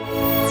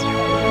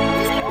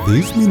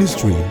This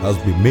ministry has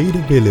been made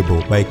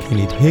available by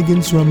Kenneth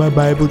Hagin Rama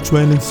Bible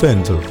Training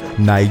Center,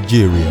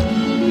 Nigeria.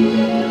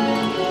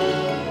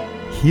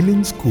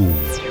 Healing School.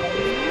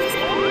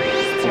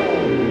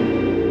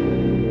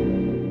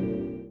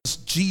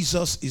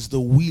 Jesus is the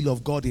will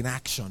of God in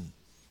action.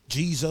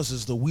 Jesus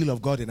is the will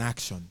of God in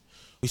action.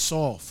 We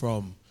saw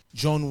from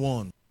John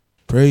 1,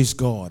 praise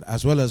God,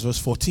 as well as verse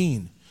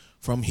 14,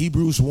 from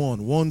Hebrews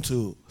 1, 1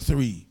 to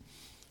 3.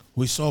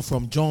 We saw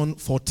from John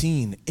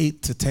 14,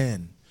 8 to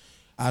 10,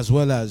 as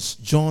well as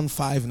John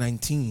 5,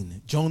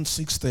 19, John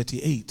 6,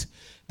 38,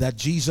 that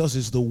Jesus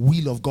is the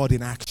will of God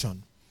in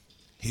action.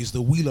 He's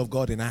the will of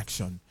God in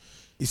action.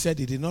 He said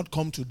he did not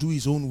come to do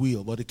his own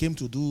will, but he came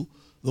to do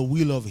the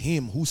will of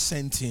him who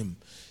sent him.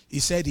 He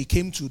said he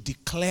came to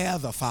declare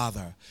the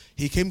Father.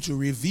 He came to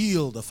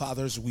reveal the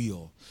Father's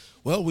will.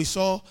 Well, we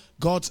saw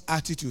God's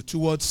attitude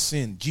towards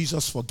sin.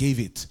 Jesus forgave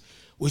it.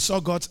 We saw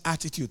God's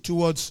attitude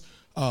towards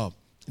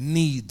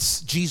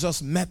needs.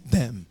 Jesus met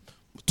them,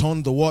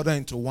 turned the water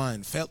into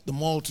wine, felt the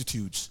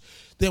multitudes.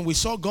 Then we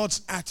saw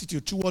God's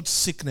attitude towards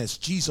sickness.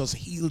 Jesus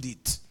healed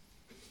it.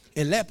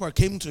 A leper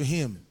came to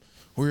him.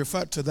 We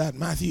referred to that,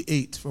 Matthew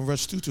 8, from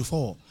verse 2 to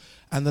 4.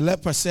 And the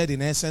leper said,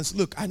 in essence,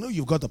 look, I know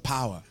you've got the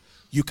power.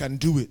 You can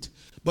do it.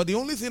 But the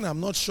only thing I'm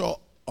not sure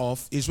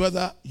of is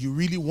whether you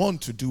really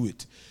want to do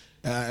it.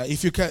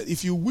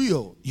 If you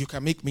will, you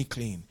can make me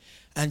clean.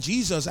 And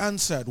Jesus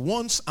answered,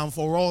 once and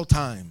for all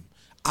time,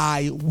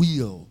 I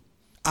will.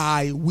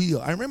 I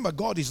will. I remember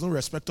God is no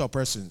respecter of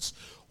persons.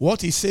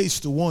 What he says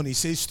to one, he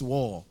says to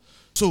all.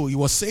 So he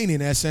was saying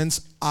in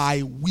essence,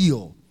 I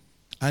will.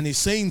 And he's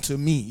saying to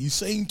me, he's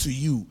saying to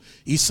you,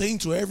 he's saying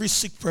to every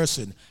sick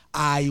person,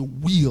 I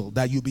will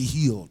that you be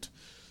healed.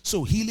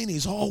 So healing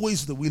is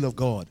always the will of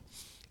God.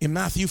 In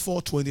Matthew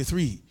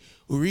 4:23,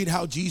 we read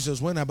how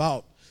Jesus went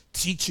about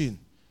teaching,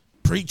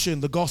 preaching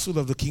the gospel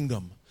of the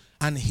kingdom,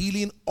 and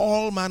healing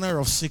all manner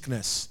of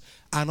sickness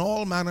and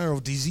all manner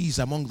of disease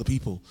among the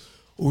people.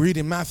 We read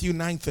in Matthew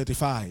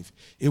 9:35,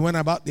 he went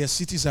about their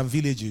cities and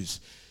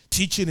villages,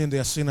 teaching in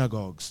their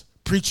synagogues,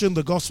 preaching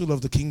the gospel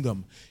of the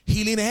kingdom,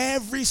 healing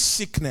every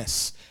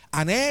sickness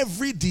and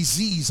every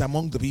disease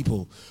among the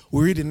people.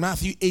 We read in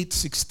Matthew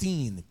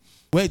 8:16,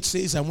 where it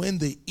says, and when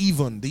the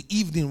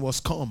evening was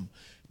come,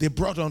 they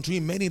brought unto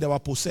him many that were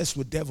possessed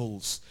with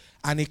devils,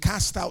 and he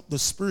cast out the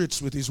spirits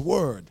with his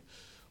word.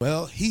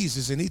 Well, his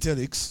is in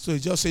italics, so it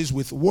just says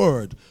with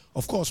word.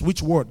 Of course,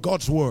 which word?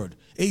 God's word.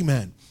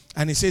 Amen.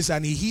 And he says,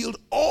 and he healed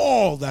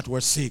all that were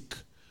sick.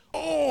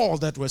 All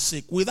that were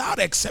sick, without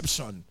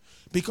exception.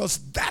 Because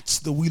that's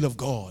the will of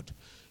God.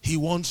 He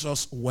wants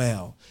us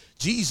well.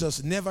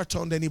 Jesus never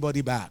turned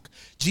anybody back.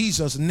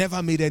 Jesus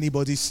never made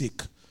anybody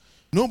sick.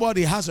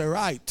 Nobody has a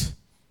right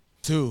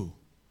to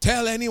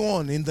tell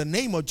anyone in the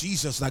name of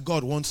Jesus that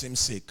God wants him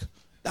sick.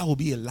 That will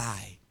be a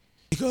lie.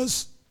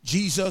 Because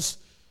Jesus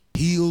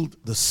healed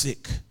the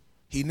sick.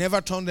 He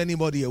never turned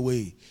anybody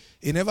away.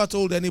 He never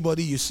told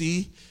anybody, you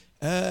see,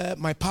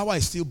 my power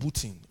is still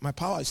booting. My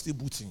power is still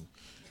booting.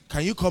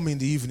 Can you come in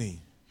the evening?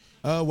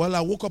 Well,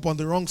 I woke up on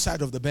the wrong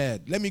side of the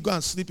bed. Let me go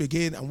and sleep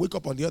again and wake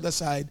up on the other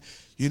side.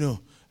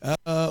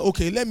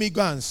 Okay, let me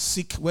go and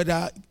seek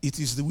whether it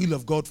is the will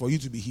of God for you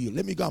to be healed.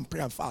 Let me go and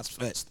pray and fast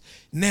first.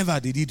 Never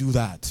did he do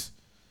that.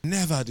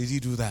 Never did he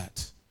do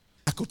that.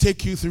 I could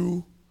take you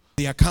through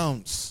the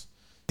accounts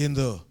in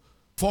the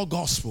 4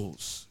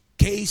 Gospels.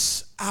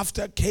 Case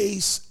after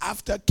case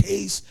after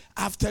case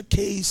after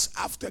case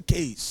after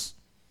case.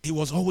 He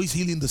was always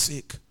healing the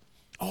sick.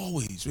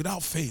 Always,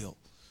 without fail.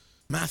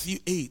 Matthew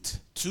 8,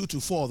 2 to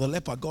 4, the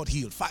leper got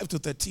healed. 5 to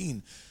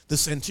 13, the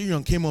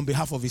centurion came on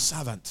behalf of his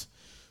servant.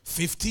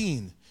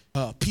 15,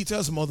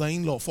 Peter's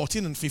mother-in-law.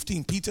 14 and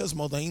 15, Peter's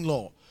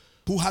mother-in-law,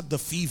 who had the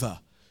fever.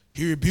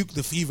 He rebuked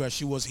the fever,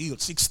 she was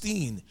healed.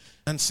 16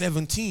 and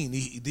 17,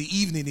 the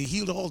evening, he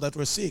healed all that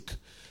were sick.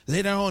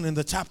 Later on in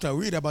the chapter,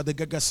 we read about the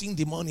Gergesene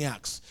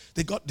demoniacs.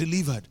 They got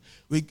delivered.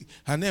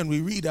 And then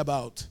we read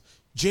about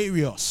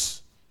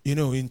Jairus,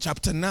 in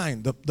chapter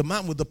 9, the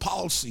man with the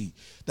palsy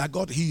that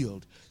got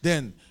healed.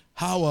 Then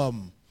how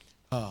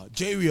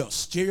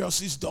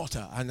Jairus'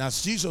 daughter, and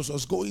as Jesus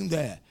was going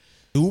there,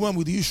 the woman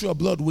with the issue of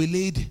blood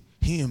waylaid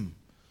him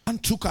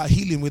and took her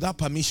healing without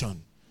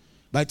permission.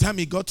 By the time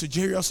he got to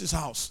Jairus'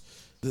 house,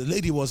 the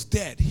lady was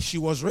dead. She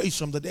was raised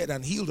from the dead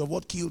and healed of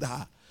what killed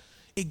her.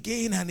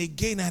 Again and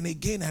again and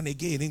again and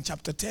again. In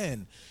chapter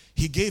 10,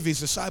 he gave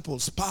his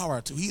disciples power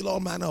to heal all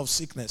manner of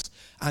sickness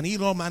and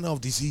heal all manner of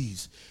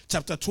disease.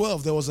 Chapter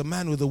 12, there was a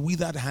man with a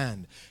withered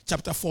hand.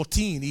 Chapter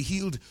 14, he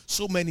healed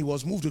so many,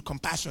 was moved with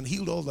compassion,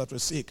 healed all that were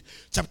sick.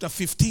 Chapter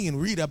 15,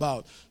 read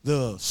about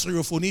the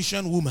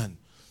Syrophoenician woman,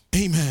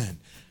 amen,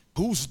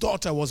 whose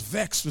daughter was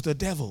vexed with the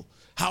devil,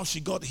 how she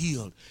got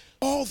healed.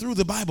 All through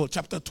the Bible.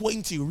 Chapter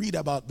 20, read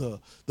about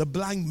the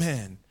blind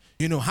man.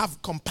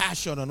 Have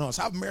compassion on us.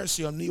 Have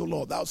mercy on me, O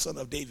Lord, thou son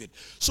of David.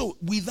 So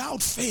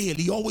without fail,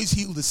 he always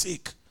healed the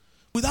sick.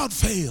 Without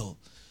fail.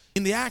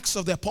 In the Acts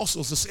of the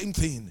Apostles, the same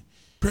thing.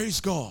 Praise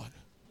God.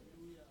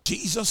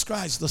 Jesus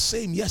Christ, the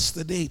same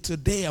yesterday,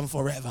 today, and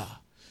forever.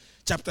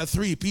 Chapter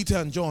 3, Peter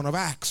and John of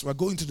Acts were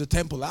going to the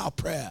temple, our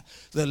prayer.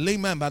 The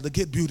lame man by the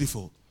gate,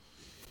 beautiful.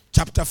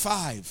 Chapter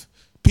 5,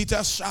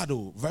 Peter's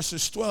shadow,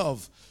 verses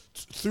 12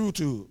 through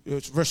to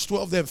verse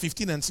 12, then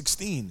 15 and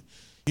 16.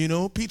 You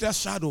know, Peter's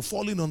shadow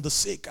falling on the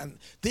sick and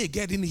they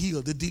getting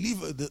healed.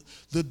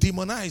 The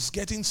demonized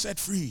getting set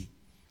free.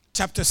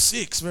 Chapter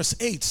 6, verse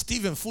 8,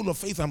 Stephen, full of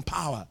faith and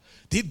power,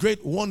 did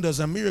great wonders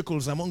and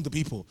miracles among the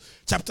people.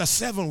 Chapter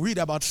 7, read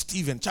about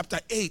Stephen. Chapter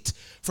 8,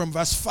 from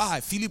verse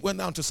 5, Philip went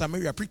down to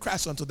Samaria, preached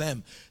Christ unto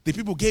them. The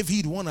people gave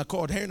heed one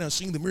accord, hearing and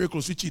seeing the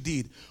miracles which he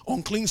did.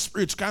 Unclean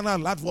spirits, crying out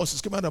loud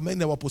voices, came out of men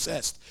that were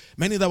possessed.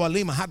 Many that were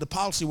lame and had the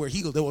palsy were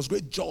healed. There was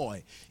great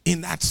joy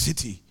in that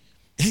city.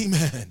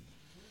 Amen.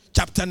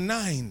 Chapter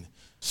 9,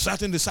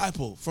 certain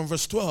disciple, from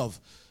verse 12,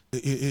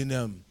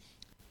 in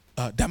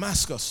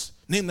Damascus,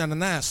 named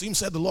Ananias, him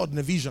said the Lord in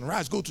a vision,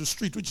 rise, go to the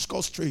street which is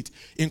called Straight,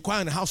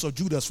 inquire in the house of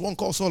Judas, one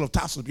called Saul of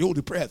Tarsus, behold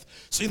the breath,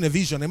 seeing a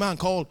vision, a man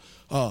called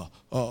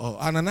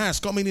Ananias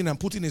coming in and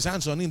putting his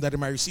hands on him that he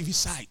might receive his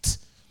sight.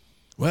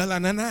 Well,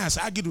 Ananias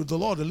argued with the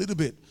Lord a little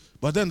bit,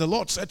 but then the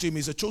Lord said to him,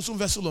 he's a chosen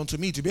vessel unto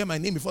me to bear my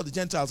name before the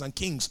Gentiles and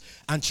kings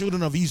and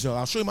children of Israel.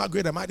 I'll show him how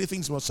great and mighty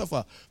things will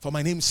suffer for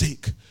my name's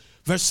sake.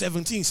 Verse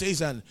 17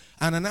 says, and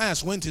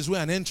Ananias went his way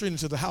and entering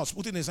into the house,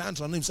 putting his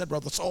hands on him, said,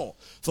 Brother Saul,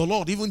 the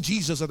Lord, even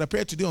Jesus that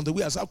appeared to thee on the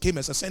way as thou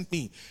camest, has sent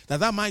me, that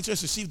thou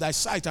mightest receive thy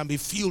sight and be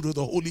filled with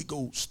the Holy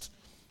Ghost.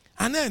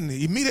 And then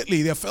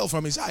immediately there fell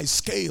from his eyes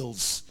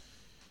scales.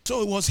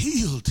 So it was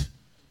healed.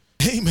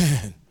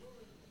 Amen.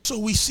 So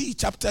we see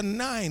chapter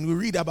 9, we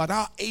read about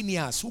how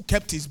Aeneas, who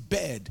kept his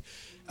bed,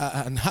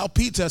 and how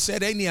Peter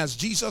said, Aeneas,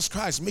 Jesus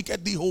Christ,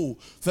 maketh thee whole.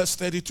 Verse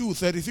 32,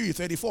 33,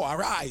 34,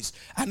 arise.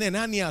 And then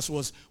Aeneas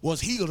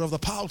was healed of the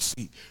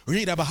palsy.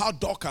 Read about how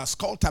Dorcas,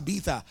 called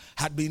Tabitha,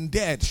 had been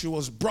dead. She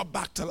was brought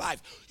back to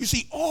life. You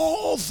see,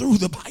 all through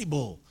the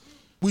Bible,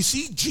 we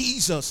see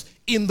Jesus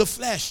in the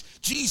flesh.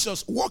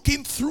 Jesus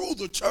walking through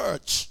the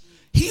church,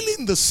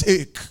 healing the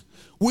sick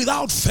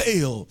without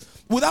fail,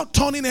 without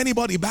turning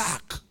anybody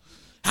back.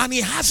 And he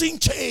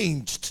hasn't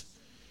changed.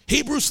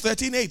 Hebrews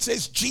 13:8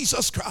 says,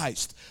 Jesus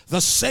Christ, the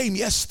same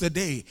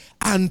yesterday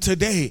and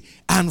today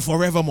and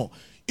forevermore.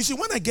 You see,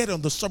 when I get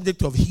on the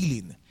subject of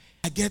healing,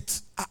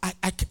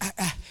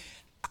 I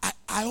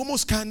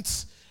almost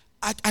can't,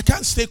 I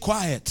can't stay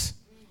quiet.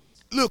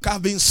 Look,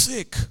 I've been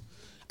sick.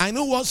 I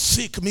know what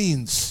sick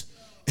means.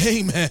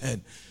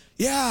 Amen.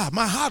 Yeah,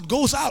 my heart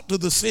goes out to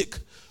the sick,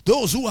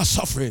 those who are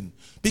suffering,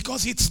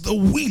 because it's the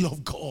will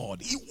of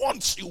God. He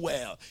wants you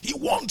well. He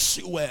wants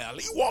you well.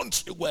 He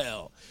wants you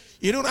well.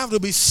 You don't have to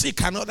be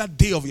sick another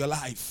day of your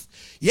life.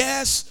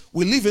 Yes,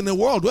 we live in a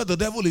world where the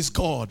devil is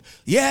God.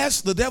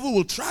 Yes, the devil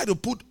will try to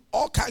put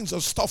all kinds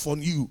of stuff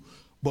on you,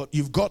 but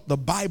you've got the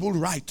Bible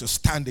right to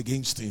stand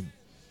against him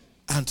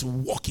and to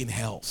walk in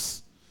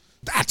health.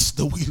 That's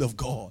the will of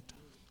God.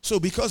 So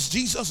because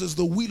Jesus is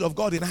the will of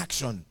God in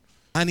action,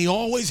 and he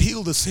always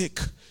healed the sick,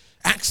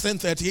 Acts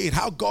 10:38,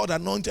 how God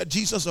anointed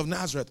Jesus of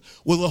Nazareth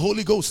with the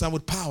Holy Ghost and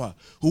with power,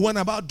 who went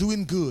about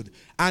doing good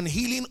and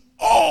healing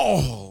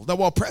all that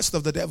were oppressed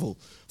of the devil,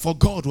 for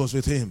God was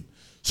with him.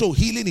 So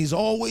healing is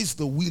always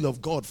the will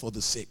of God for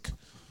the sick,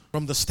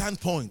 from the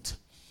standpoint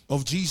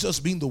of Jesus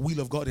being the will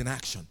of God in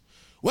action.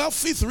 Well,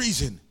 fifth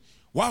reason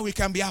why we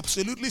can be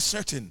absolutely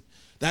certain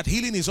that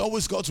healing is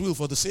always God's will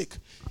for the sick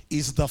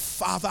is the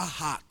Father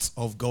heart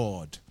of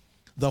God.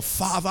 The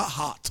Father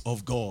heart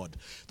of God.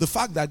 The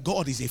fact that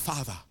God is a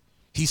Father.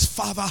 His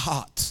Father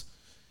heart.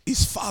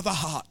 His Father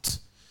heart.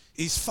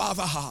 His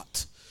Father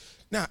heart.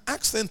 Now,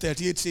 Acts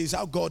 10:38 says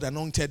how God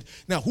anointed.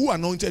 Now, who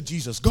anointed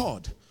Jesus?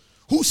 God.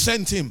 Who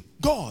sent him?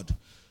 God.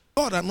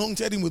 God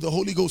anointed him with the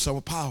Holy Ghost and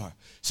with power.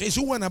 Says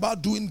who went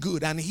about doing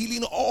good and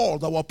healing all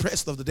that were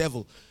oppressed of the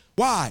devil.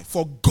 Why?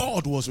 For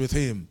God was with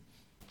him.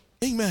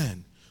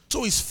 Amen.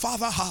 So his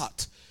Father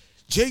heart.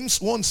 James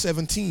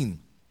 1:17.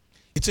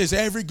 It says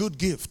every good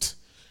gift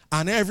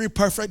and every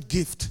perfect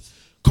gift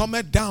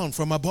cometh down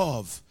from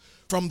above,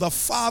 from the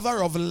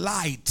Father of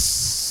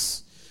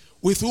lights,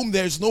 with whom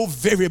there is no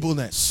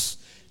variableness,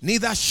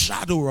 neither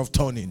shadow of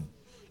turning.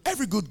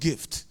 Every good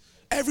gift,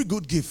 every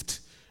good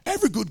gift,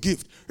 every good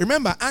gift.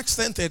 Remember, Acts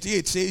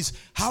 10:38 says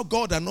how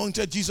God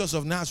anointed Jesus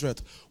of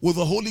Nazareth with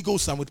the Holy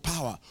Ghost and with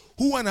power,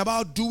 who went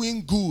about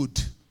doing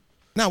good.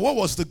 Now, what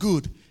was the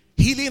good?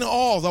 Healing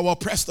all that were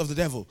oppressed of the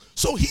devil.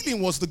 So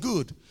healing was the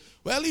good.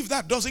 Well, if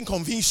that doesn't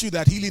convince you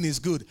that healing is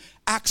good,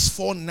 Acts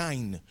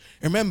 4:9.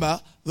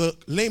 Remember, the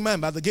lame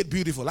man by the gate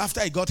beautiful,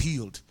 after he got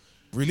healed,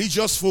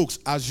 religious folks,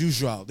 as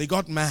usual, they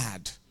got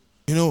mad.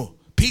 You know,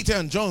 Peter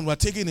and John were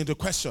taken into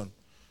question,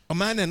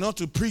 commanded not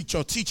to preach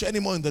or teach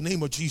anymore in the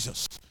name of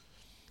Jesus.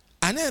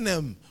 And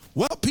then,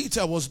 while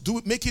Peter was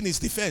making his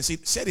defense,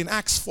 it said in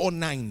Acts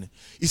 4:9,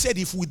 he said,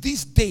 if we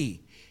this day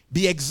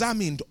be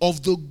examined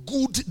of the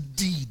good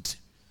deed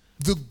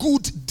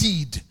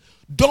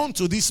done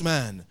to this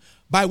man,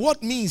 by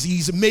what means he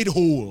is made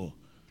whole.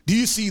 Do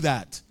you see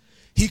that?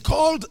 He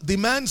called the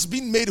man's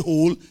being made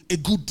whole a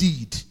good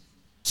deed.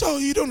 So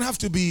you don't have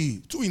to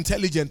be too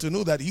intelligent to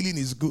know that healing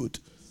is good.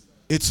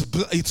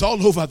 It's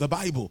all over the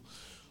Bible.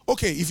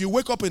 Okay, if you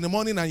wake up in the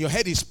morning and your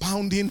head is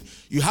pounding,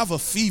 you have a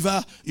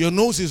fever, your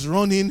nose is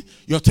running,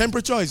 your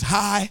temperature is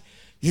high,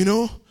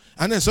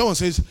 and then someone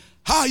says,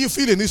 how are you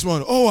feeling this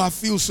morning? Oh, I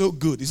feel so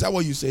good. Is that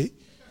what you say?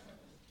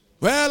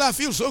 Well, I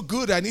feel so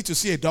good, I need to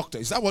see a doctor.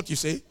 Is that what you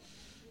say?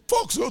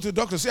 Folks go to the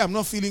doctor and say, I'm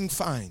not feeling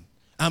fine.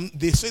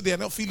 They say they're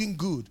not feeling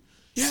good.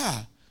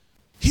 Yeah,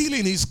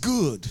 healing is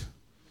good.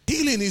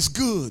 Healing is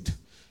good.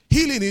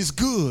 Healing is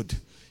good.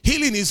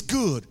 Healing is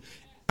good.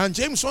 And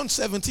James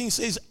 1:17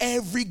 says,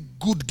 every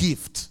good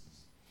gift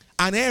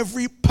and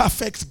every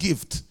perfect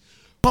gift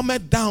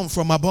cometh down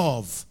from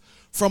above,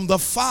 from the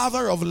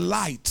Father of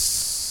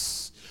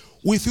lights,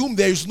 with whom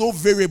there is no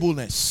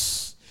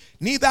variableness,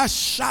 neither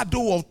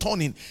shadow of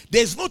turning.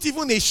 There's not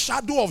even a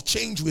shadow of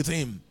change with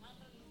him.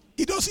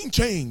 He doesn't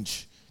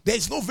change.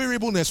 There's no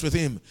variableness with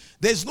him.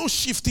 There's no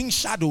shifting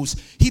shadows.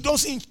 He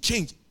doesn't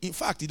change. In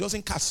fact, he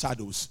doesn't cast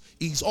shadows.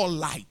 He's all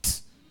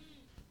light.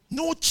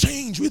 No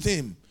change with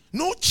him.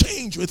 No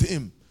change with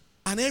him.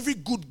 And every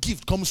good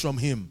gift comes from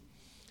him.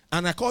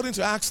 And according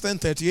to Acts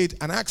 10:38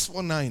 and Acts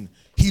 4:9,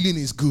 healing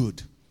is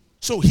good.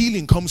 So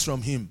healing comes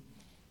from him.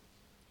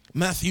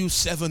 Matthew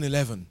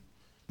 7:11.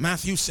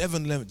 Matthew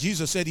 7:11.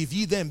 Jesus said, if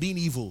ye then being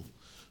evil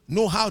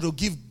know how to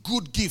give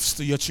good gifts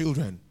to your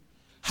children,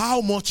 how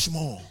much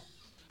more?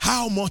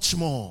 How much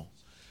more?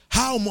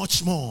 How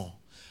much more?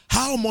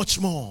 How much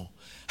more?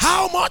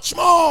 How much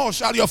more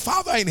shall your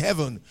Father in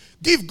heaven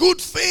give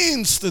good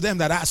things to them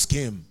that ask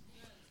him?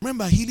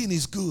 Remember, healing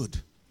is good.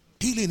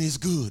 Healing is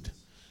good.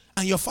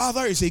 And your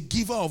Father is a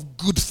giver of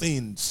good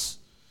things.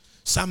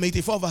 Psalm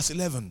 84 verse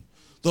 11.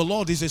 The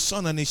Lord is a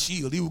sun and a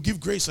shield. He will give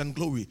grace and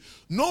glory.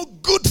 No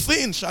good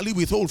thing shall he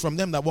withhold from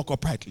them that walk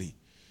uprightly.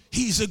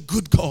 He is a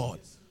good God.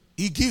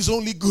 He gives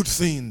only good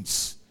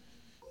things.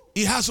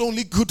 He has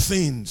only good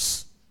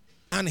things.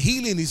 And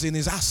healing is in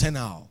his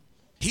arsenal.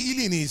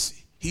 Healing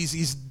is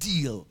his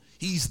deal.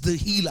 He's the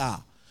healer.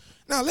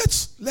 Now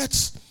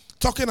let's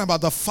talking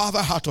about the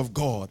Father heart of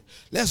God.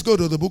 Let's go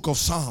to the book of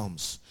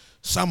Psalms.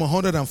 Psalm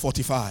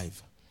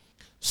 145.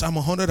 Psalm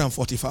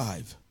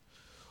 145.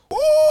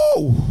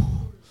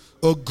 Oh,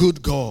 a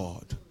good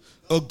God.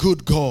 A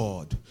good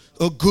God.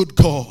 A good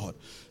God.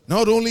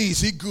 Not only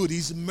is he good,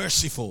 he's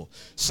merciful.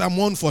 Psalm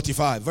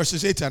 145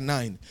 verses 8 and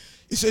 9.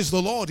 It says,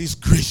 the Lord is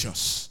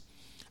gracious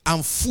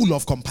and full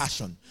of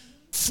compassion.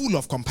 Full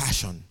of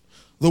compassion.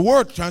 The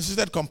word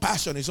translated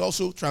compassion is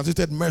also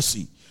translated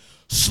mercy.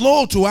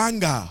 Slow to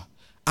anger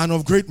and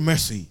of great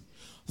mercy.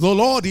 The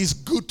Lord is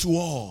good to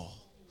all.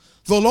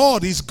 The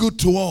Lord is good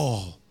to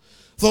all.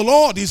 The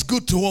Lord is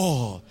good to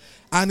all.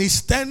 And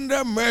his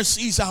tender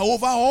mercies are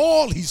over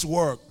all his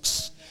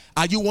works.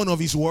 Are you one of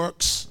his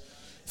works?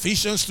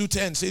 Ephesians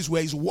 2:10 says,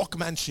 we're his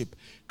workmanship,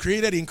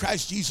 created in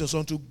Christ Jesus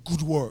unto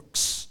good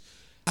works.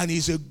 And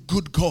he's a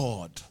good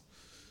God.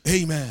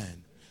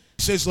 Amen.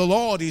 It says the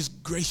Lord is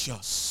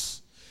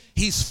gracious.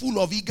 He's full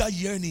of eager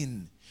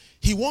yearning.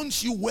 He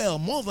wants you well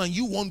more than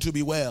you want to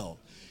be well.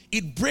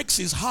 It breaks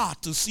his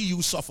heart to see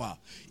you suffer.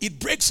 It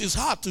breaks his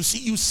heart to see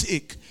you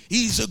sick.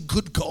 He's a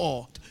good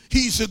God.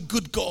 He's a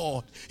good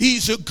God.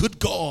 He's a good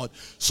God.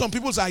 Some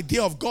people's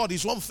idea of God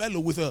is one fellow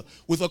with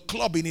a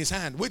club in his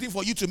hand, waiting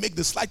for you to make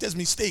the slightest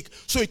mistake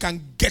so he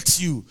can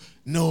get you.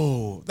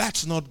 No,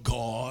 that's not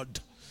God.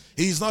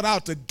 He's not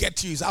out to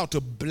get you. He's out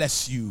to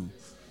bless you.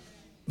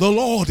 The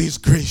Lord is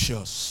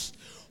gracious,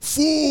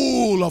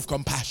 full of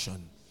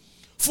compassion.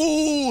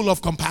 Full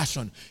of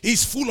compassion.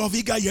 He's full of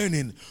eager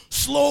yearning.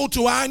 Slow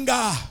to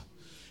anger.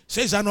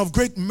 Says, and of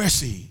great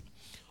mercy.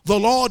 The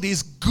Lord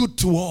is good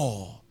to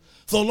all.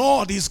 The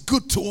Lord is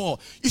good to all.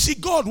 You see,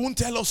 God won't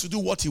tell us to do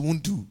what he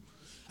won't do.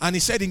 And he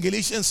said in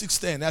Galatians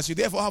 6:10, as you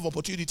therefore have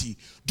opportunity,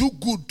 do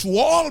good to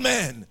all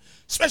men,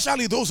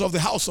 especially those of the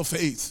house of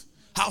faith,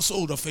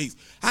 household of faith.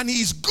 And he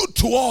is good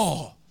to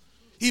all.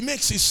 He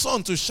makes his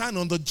sun to shine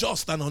on the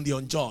just and on the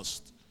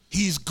unjust.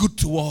 He is good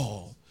to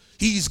all.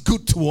 He is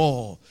good to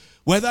all.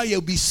 Whether you'll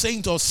be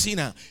saint or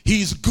sinner,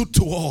 he is good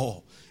to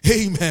all.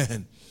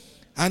 Amen.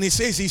 And he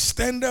says his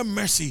tender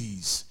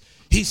mercies.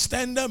 His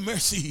tender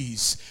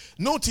mercies.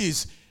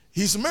 Notice,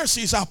 his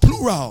mercies are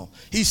plural.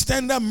 His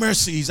tender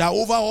mercies are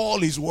over all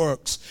his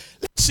works.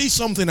 Let's see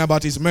something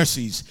about his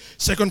mercies.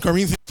 2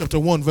 Corinthians chapter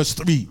 1 verse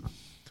 3.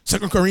 2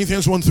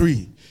 Corinthians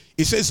 1:3.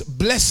 It says,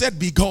 blessed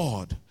be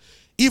God,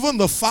 even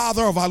the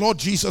Father of our Lord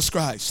Jesus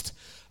Christ,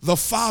 the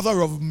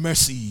Father of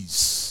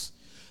mercies.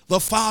 The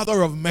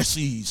Father of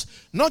mercies.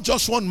 Not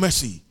just one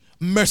mercy,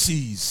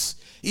 mercies.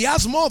 He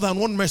has more than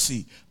one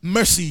mercy,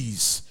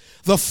 mercies.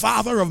 The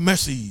Father of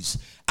mercies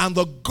and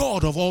the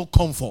God of all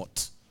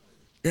comfort.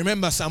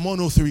 Remember Psalm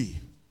 103.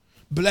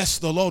 Bless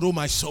the Lord, O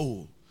my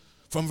soul.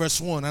 From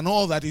verse 1, and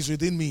all that is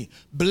within me,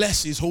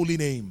 bless his holy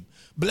name.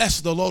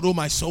 Bless the Lord, O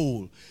my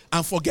soul,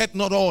 and forget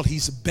not all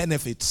his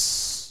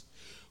benefits.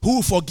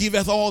 Who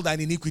forgiveth all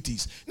thine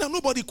iniquities. Now,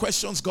 nobody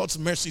questions God's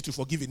mercy to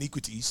forgive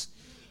iniquities.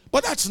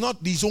 But that's not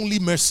his only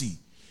mercy.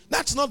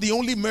 That's not the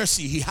only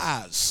mercy he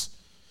has.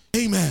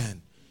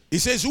 Amen. He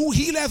says, who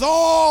healeth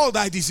all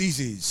thy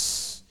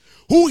diseases.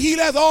 Who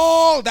healeth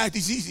all thy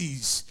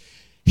diseases.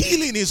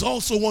 Healing is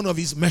also one of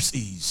his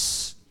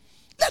mercies.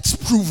 Let's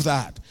prove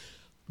that.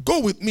 Go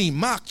with me,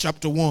 Mark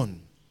chapter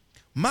 1.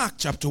 Mark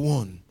chapter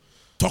 1.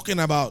 Talking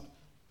about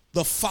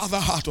the Father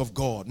heart of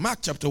God. Mark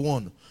chapter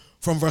 1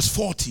 from verse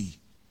 40.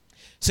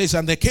 Says,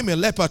 and there came a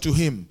leper to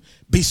him,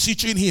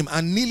 beseeching him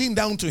and kneeling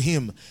down to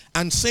him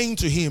and saying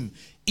to him,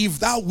 if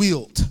thou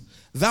wilt,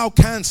 thou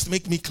canst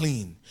make me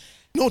clean.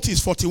 Notice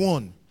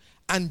 41.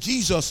 And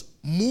Jesus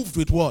moved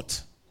with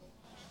what?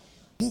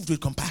 Moved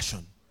with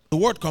compassion. The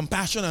word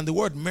compassion and the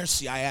word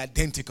mercy are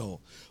identical.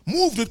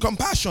 Moved with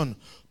compassion,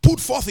 put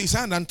forth his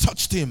hand and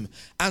touched him,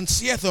 and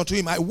saith unto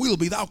him, I will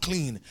be thou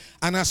clean.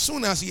 And as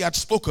soon as he had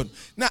spoken.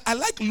 Now, I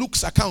like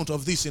Luke's account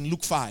of this in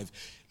Luke 5.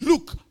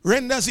 Luke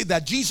renders it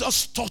that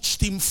Jesus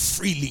touched him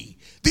freely.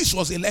 This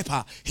was a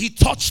leper. He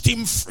touched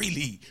him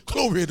freely.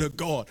 Glory to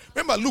God.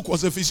 Remember, Luke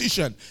was a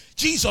physician.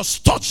 Jesus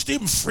touched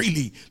him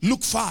freely.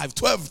 Luke 5,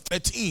 12,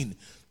 13.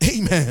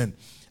 Amen.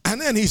 And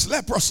then his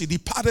leprosy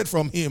departed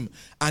from him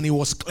and he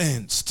was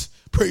cleansed.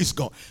 Praise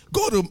God.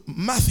 Go to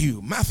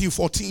Matthew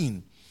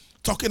 14.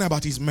 Talking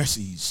about his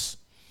mercies.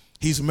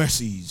 His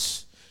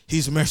mercies.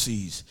 His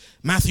mercies.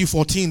 Matthew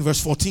 14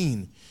 verse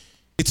 14.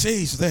 It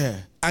says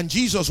there, and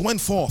Jesus went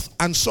forth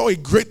and saw a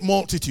great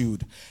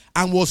multitude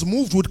and was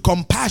moved with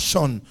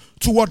compassion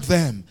toward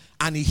them,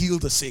 and he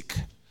healed the sick.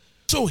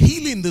 So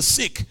healing the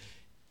sick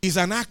is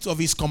an act of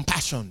his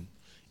compassion,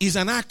 is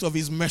an act of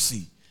his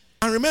mercy.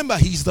 And remember,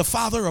 he's the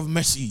Father of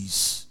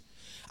mercies.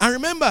 And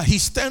remember,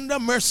 his tender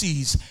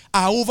mercies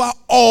are over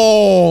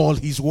all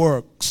his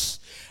works.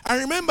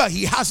 And remember,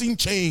 he hasn't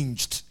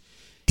changed.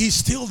 He's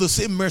still the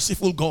same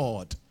merciful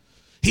God.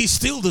 He's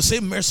still the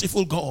same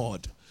merciful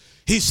God.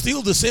 He's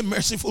still the same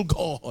merciful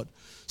God.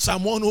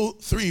 Psalm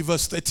 103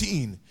 verse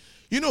 13.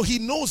 You know, he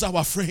knows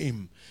our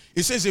frame.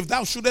 He says, if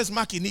thou shouldest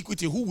mark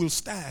iniquity, who will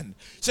stand?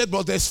 He said,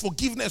 but there's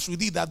forgiveness with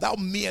thee that thou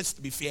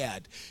mayest be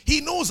feared. He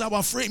knows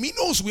our frame. He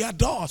knows we are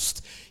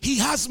dust. He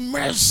has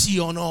mercy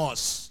on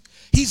us.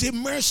 He's a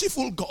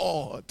merciful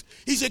God.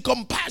 He's a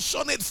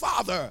compassionate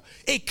Father,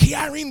 a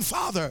caring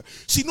Father.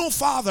 See, no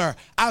father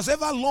has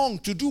ever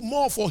longed to do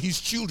more for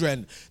his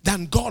children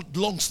than God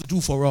longs to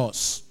do for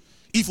us,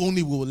 if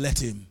only we will let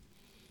him.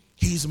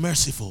 He's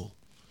merciful.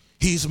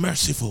 He's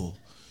merciful.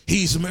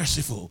 He's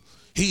merciful.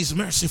 He's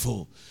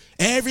merciful.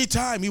 Every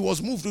time he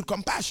was moved with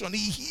compassion,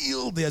 he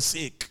healed their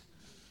sick.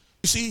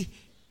 You see,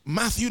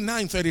 Matthew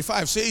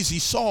 9:35 says he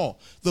saw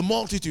the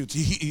multitude.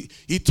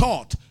 He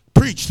taught,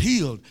 preached,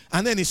 healed.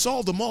 And then he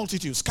saw the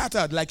multitude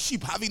scattered like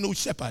sheep having no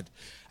shepherd.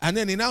 And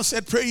then he now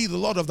said, pray ye the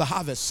Lord of the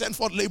harvest, send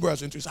forth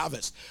laborers into his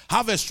harvest.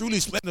 Harvest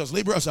truly splendors,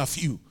 laborers are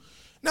few.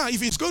 Now,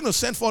 if he's going to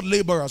send forth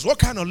laborers, what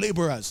kind of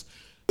laborers?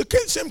 The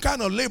same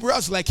kind of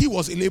laborers like he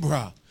was a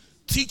laborer.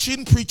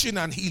 Teaching, preaching,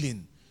 and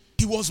healing.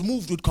 He was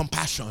moved with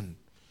compassion.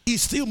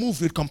 He's still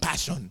moved with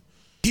compassion.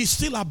 He's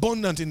still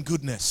abundant in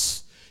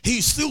goodness.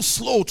 He's still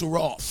slow to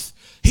wrath.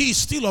 He's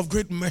still of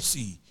great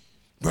mercy.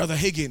 Brother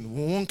Hagin,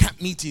 one camp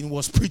meeting,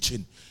 was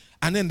preaching.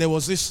 And then there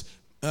was this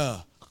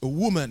a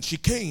woman. She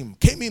came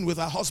in with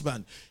her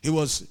husband. It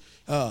was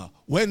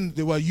when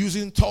they were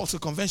using Tulsa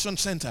Convention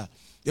Center.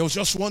 There was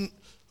just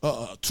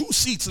two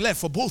seats left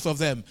for both of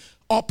them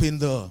up in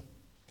the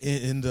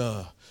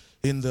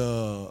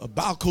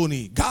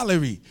balcony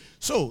gallery.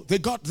 So they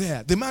got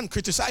there. The man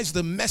criticized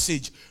the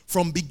message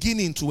from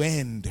beginning to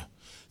end.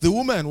 The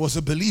woman was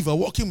a believer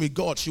walking with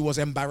God. She was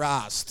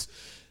embarrassed.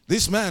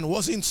 This man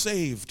wasn't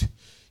saved.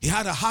 He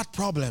had a heart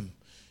problem.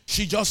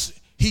 He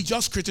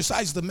just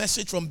criticized the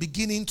message from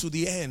beginning to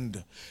the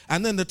end.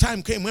 And then the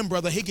time came when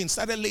Brother Higgins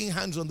started laying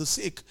hands on the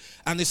sick,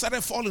 and they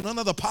started falling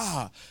under the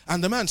power.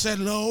 And the man said,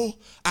 no,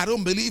 I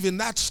don't believe in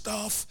that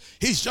stuff.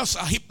 He's just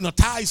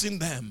hypnotizing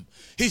them.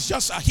 He's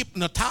just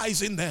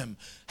hypnotizing them.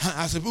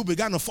 As the people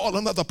began to fall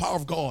under the power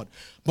of God.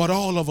 But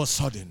all of a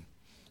sudden,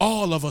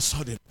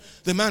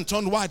 the man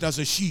turned white as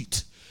a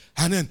sheet.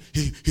 And then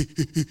he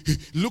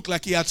looked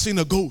like he had seen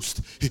a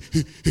ghost.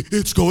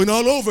 It's going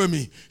all over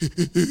me.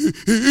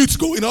 It's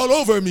going all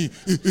over me.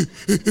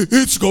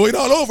 It's going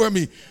all over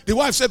me. The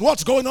wife said,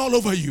 what's going all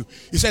over you?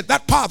 He said,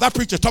 that power that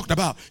preacher talked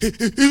about.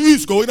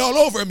 It's going all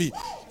over me.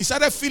 He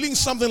started feeling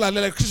something like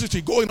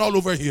electricity going all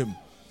over him.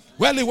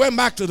 Well, he went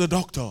back to the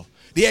doctor.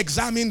 They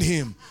examined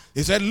him.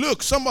 They said,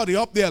 look, somebody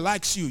up there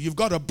likes you. You've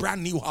got a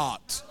brand new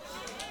heart.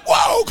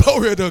 Wow,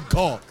 glory to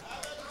God.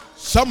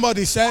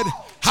 Somebody said,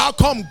 how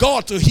come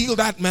God to heal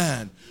that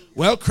man?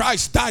 Well,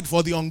 Christ died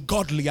for the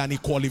ungodly and he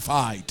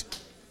qualified.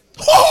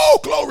 Oh,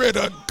 glory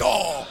to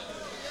God.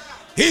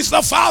 He's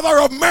the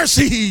Father of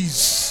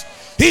mercies.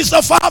 He's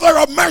the Father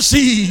of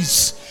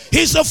mercies.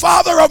 He's the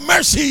Father of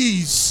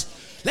mercies.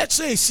 Let's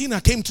say a sinner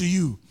came to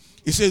you.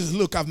 He says,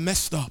 look, I've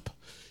messed up.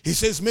 He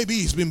says, maybe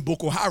he's been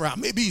Boko Haram.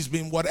 Maybe he's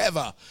been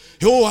whatever.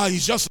 Oh,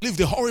 he's just lived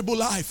a horrible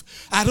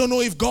life. I don't know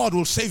if God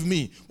will save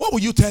me. What will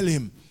you tell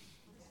him?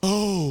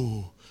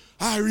 Oh,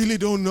 I really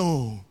don't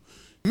know.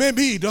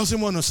 Maybe he doesn't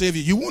want to save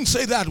you. You won't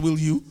say that, will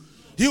you?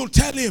 You'll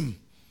tell him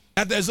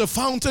that there's a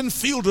fountain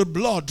filled with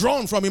blood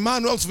drawn from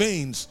Emmanuel's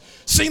veins.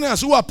 Sinners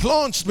who are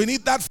plunged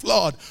beneath that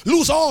flood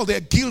lose all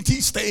their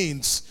guilty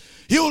stains.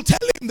 He'll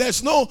tell him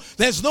there's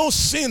no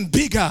sin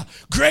bigger,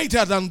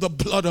 greater than the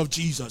blood of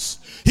Jesus.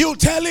 He'll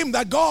tell him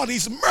that God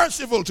is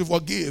merciful to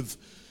forgive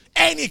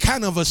any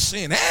kind of a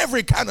sin,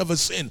 every kind of a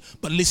sin.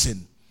 But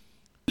listen,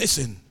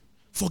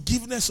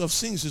 forgiveness of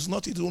sins is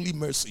not its only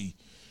mercy.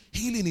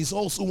 Healing is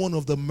also one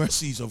of the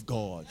mercies of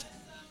God.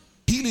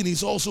 Healing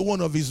is also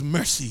one of his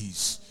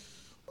mercies.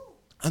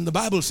 And the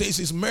Bible says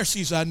his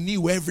mercies are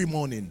new every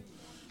morning.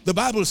 The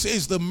Bible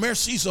says the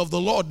mercies of the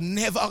Lord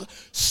never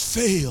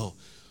fail.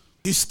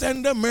 His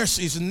tender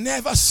mercies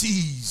never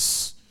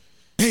cease.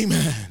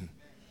 Amen.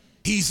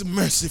 He's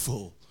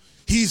merciful.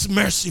 He's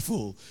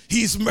merciful.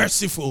 He's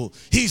merciful.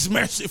 He's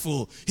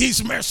merciful.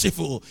 He's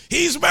merciful.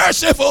 He's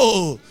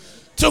merciful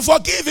to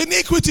forgive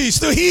iniquities,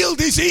 to heal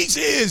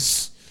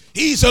diseases.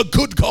 He's a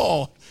good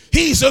God.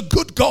 He's a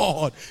good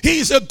God.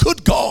 He's a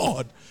good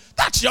God.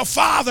 That's your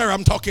Father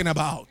I'm talking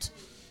about.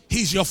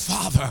 He's your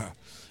Father,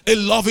 a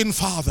loving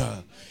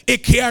Father, a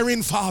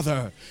caring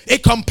Father, a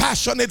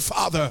compassionate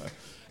Father,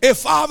 a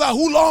Father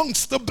who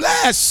longs to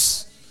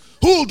bless,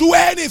 who'll do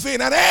anything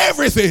and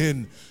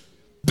everything,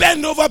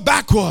 bend over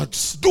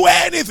backwards, do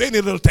anything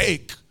it'll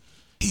take.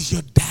 He's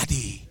your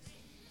daddy.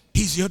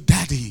 He's your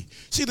daddy.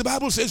 See, the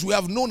Bible says we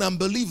have known and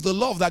believed the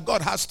love that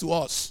God has to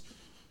us.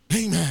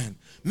 Amen.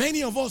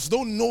 Many of us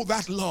don't know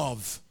that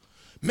love.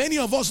 Many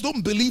of us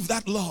don't believe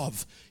that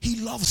love. He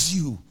loves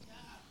you.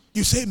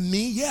 You say,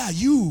 me? Yeah,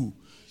 you.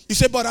 You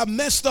say, but I've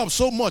messed up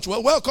so much.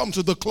 Well, welcome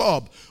to the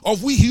club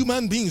of we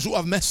human beings who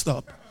have messed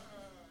up.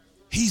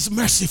 He's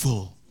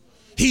merciful.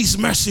 He's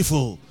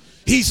merciful.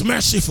 He's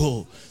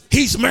merciful.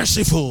 He's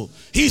merciful.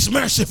 He's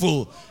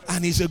merciful.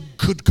 And he's a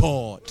good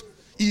God.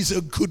 He's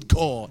a good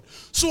God.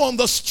 So on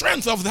the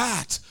strength of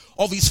that,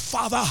 of his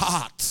father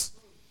heart,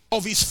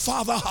 of his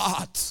father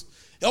heart,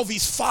 of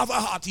his father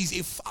heart, he's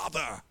a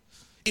father,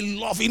 a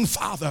loving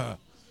father,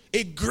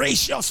 a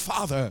gracious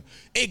father,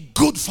 a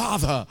good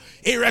father,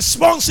 a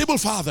responsible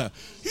father.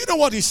 You know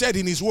what he said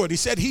in his word? He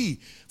said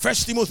 1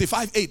 Timothy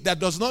 5:8, that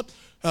does not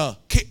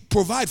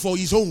provide for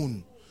his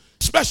own,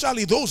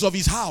 especially those of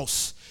his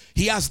house.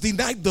 He has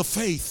denied the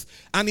faith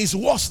and is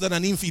worse than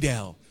an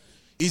infidel.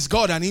 Is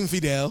God an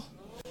infidel?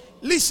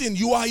 Listen,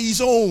 you are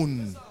his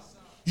own.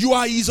 You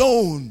are his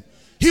own.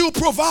 He'll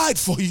provide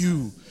for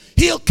you.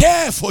 He'll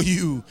care for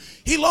you.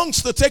 He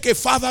longs to take a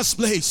father's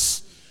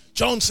place.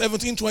 John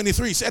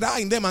 17:23 said, I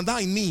in them and thou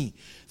in me,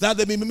 that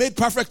they may be made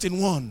perfect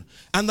in one,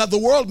 and that the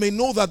world may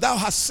know that thou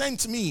hast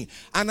sent me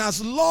and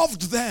hast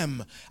loved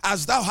them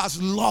as thou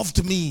hast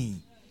loved me.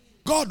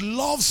 God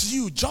loves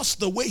you just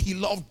the way he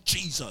loved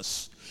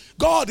Jesus.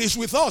 God is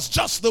with us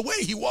just the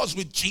way he was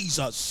with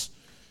Jesus.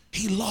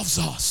 He loves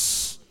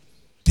us,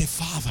 the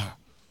Father.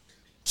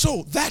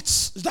 So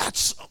that's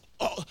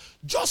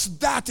just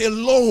that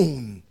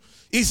alone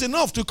is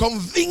enough to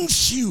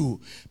convince you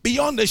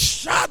beyond a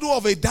shadow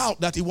of a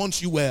doubt that he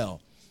wants you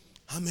well.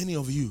 How many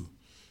of you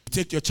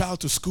take your child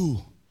to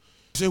school?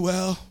 You say,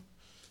 well,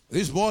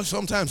 this boy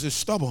sometimes is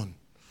stubborn.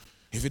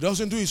 If he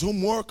doesn't do his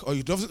homework or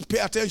he doesn't pay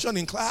attention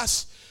in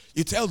class,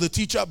 you tell the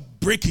teacher,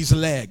 break his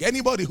leg.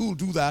 Anybody who will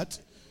do that?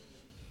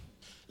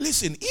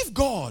 Listen, if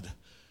God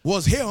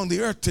was here on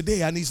the earth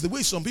today and is the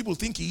way some people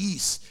think he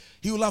is,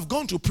 he will have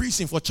gone to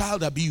prison for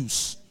child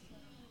abuse.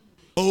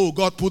 Oh,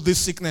 God put this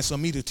sickness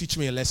on me to teach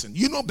me a lesson.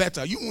 You know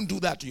better. You won't do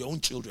that to your own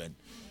children.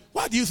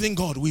 Why do you think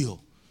God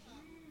will?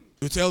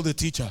 You tell the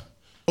teacher,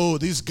 oh,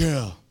 this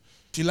girl,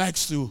 she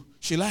likes to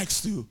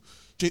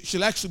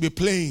be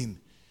playing,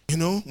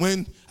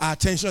 when our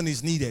attention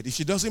is needed. If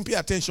she doesn't pay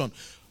attention,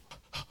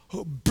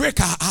 break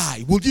her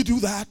eye. Will you do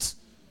that?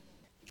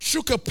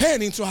 Shook a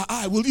pen into her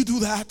eye. Will you do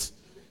that?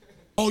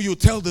 Or you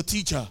tell the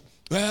teacher,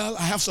 well,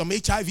 I have some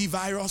HIV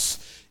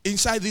virus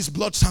inside this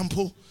blood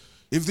sample.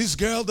 If this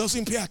girl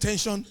doesn't pay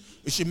attention,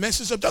 if she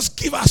messes up, just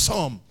give her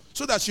some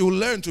so that she will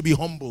learn to be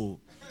humble.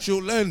 She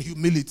will learn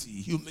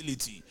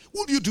humility.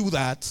 Will you do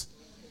that?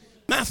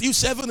 Matthew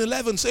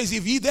 7:11 says,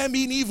 if ye then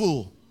being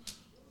evil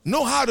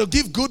know how to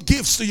give good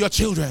gifts to your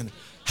children,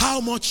 how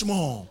much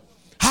more?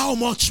 How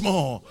much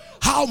more?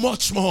 How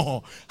much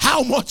more?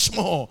 How much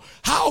more?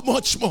 How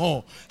much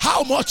more?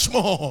 How much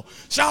more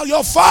shall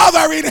your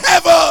Father in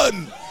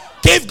heaven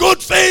give good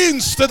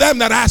things to them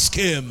that ask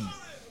him?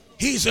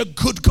 He's a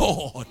good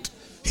God.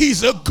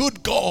 He's a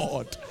good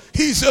God.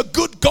 He's a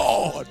good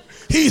God.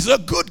 He's a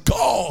good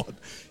God.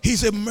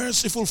 He's a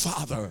merciful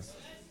Father,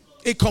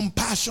 a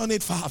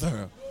compassionate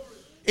Father,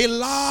 a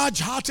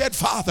large-hearted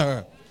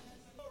Father.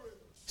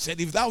 He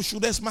said, if thou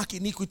shouldest mark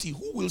iniquity,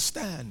 who will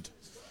stand?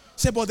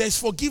 He said, but there's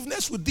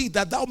forgiveness with thee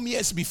that thou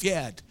mayest be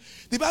feared.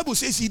 The Bible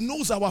says he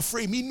knows our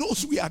frame. He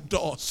knows we are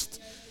dust.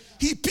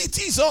 He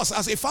pities us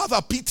as a father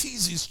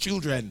pities his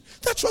children.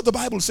 That's what the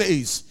Bible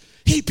says.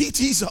 He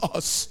pities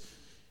us.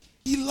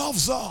 He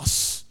loves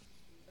us.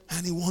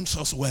 And he wants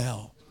us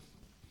well.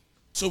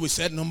 So we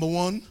said, number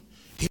one,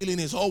 healing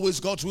is always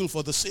God's will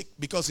for the sick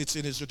because it's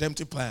in his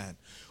redemptive plan.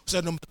 We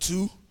said, number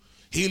two,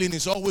 healing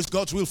is always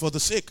God's will for the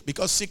sick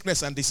because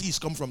sickness and disease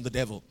come from the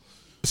devil.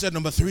 We said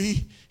number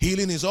 3,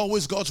 healing is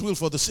always God's will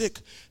for the sick,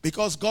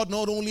 because God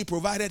not only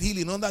provided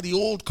healing under the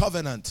old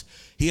covenant,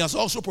 he has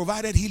also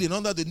provided healing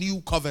under the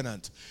new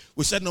covenant.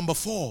 We said number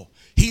 4,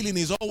 healing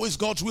is always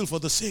God's will for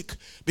the sick,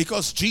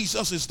 because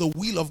Jesus is the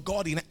will of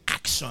God in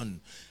action.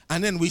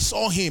 And then we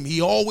saw him.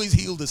 He always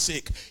healed the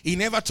sick. He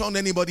never turned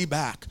anybody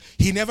back.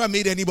 He never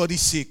made anybody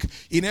sick.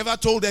 He never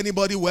told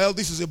anybody, well,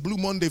 this is a blue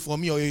Monday for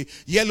me, or a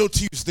yellow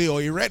Tuesday,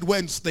 or a red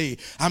Wednesday.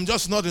 I'm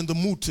just not in the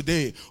mood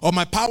today. Or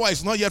my power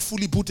is not yet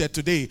fully booted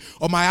today.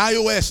 Or my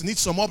iOS needs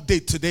some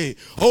update today.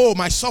 Oh,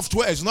 my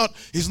software is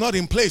not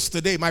in place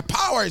today. My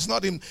power is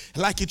not in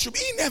like it should be.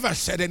 He never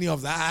said any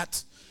of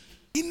that.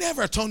 He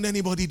never turned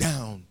anybody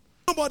down.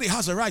 Nobody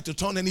has a right to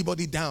turn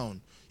anybody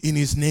down in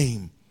his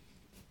name.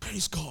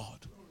 Praise God.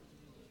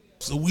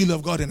 It's the will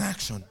of God in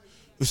action.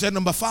 We said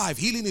number 5,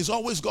 healing is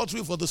always God's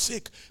will for the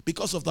sick,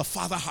 because of the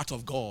Father heart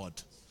of God.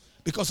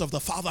 Because of the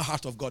Father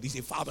heart of God. He's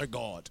a Father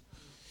God.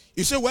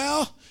 You say,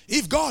 well,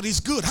 if God is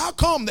good, how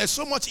come there's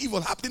so much evil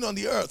happening on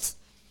the earth?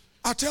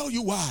 I'll tell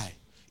you why.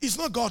 It's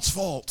not God's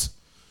fault.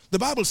 The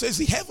Bible says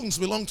the heavens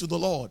belong to the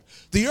Lord.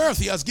 The earth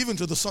he has given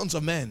to the sons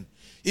of men.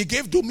 He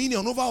gave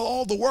dominion over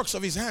all the works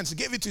of his hands. He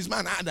gave it to his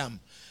man Adam.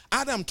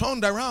 Adam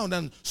turned around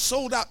and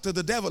sold out to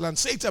the devil, and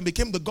Satan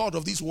became the god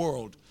of this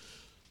world.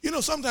 You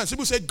know, sometimes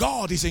people say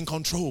God is in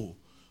control.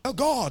 Well,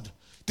 God,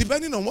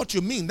 depending on what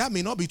you mean, that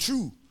may not be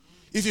true.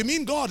 If you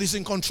mean God is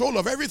in control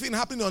of everything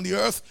happening on the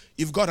earth,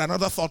 you've got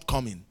another thought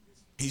coming.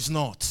 He's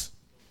not.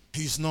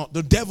 He's not.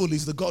 The devil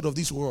is the god of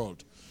this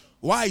world.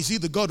 Why is he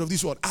the god of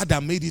this world?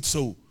 Adam made it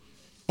so.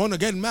 Want to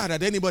get mad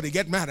at anybody,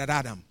 get mad at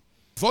Adam.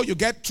 Before you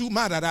get too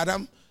mad at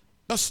Adam,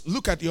 just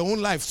look at your own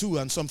life too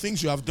and some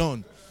things you have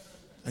done.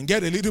 And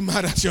get a little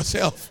mad at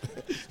yourself.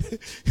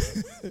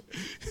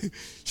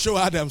 Show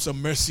Adam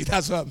some mercy.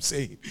 That's what I'm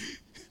saying.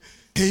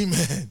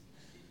 Amen.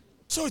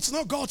 So it's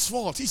not God's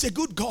fault. He's a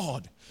good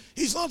God.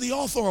 He's not the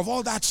author of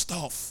all that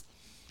stuff.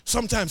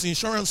 Sometimes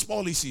insurance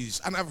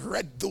policies, and I've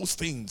read those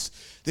things,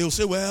 they'll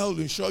say, well,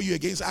 we'll insure you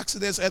against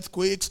accidents,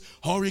 earthquakes,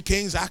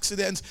 hurricanes,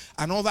 accidents,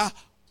 and other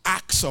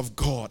acts of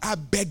God. I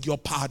beg your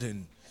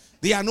pardon.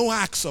 They are no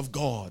acts of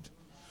God.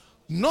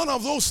 None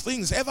of those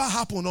things ever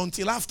happen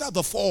until after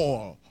the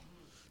fall.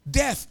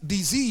 Death,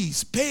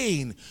 disease,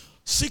 pain,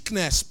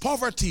 sickness,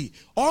 poverty,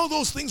 all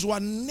those things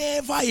were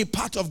never a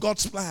part of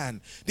God's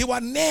plan. They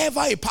were never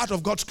a part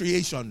of God's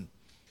creation.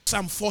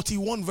 Psalm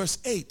 41 verse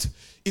 8,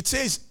 it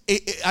says,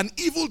 an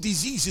evil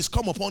disease is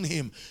come upon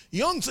him.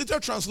 Young's Literal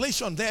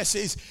Translation there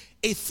says,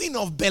 a thing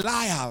of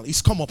Belial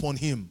is come upon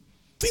him.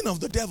 Thing of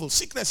the devil,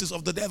 sicknesses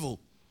of the devil.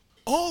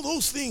 All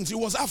those things, it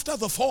was after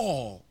the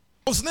fall.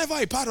 It was never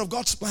a part of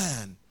God's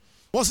plan.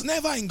 It was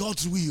never in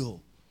God's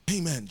will.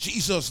 Amen.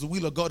 Jesus, the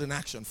will of God in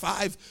action.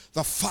 5,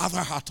 the Father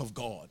heart of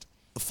God.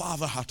 The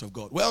Father heart of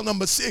God. Well,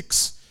 number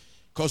 6,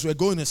 because we're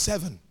going to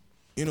 7.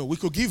 You know, we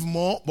could give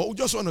more, but we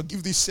just want to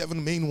give these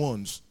 7 main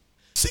ones.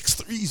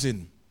 6th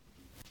reason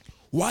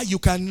why you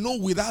can know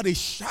without a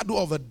shadow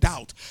of a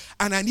doubt.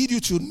 And I need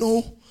you to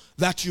know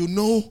that you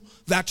know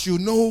that you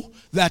know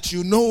that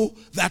you know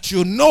that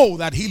you know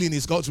that healing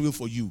is God's will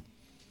for you.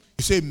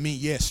 You say, me,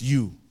 yes,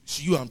 you.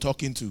 It's you I'm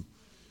talking to.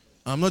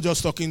 I'm not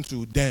just talking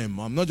to them.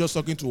 I'm not just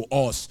talking to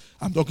us.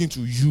 I'm talking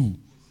to you.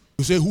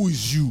 You say, who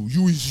is you?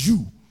 You is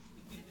you.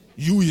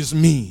 You is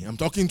me. I'm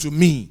talking to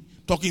me.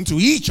 Talking to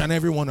each and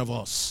every one of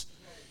us.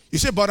 You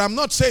say, but I'm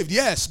not saved.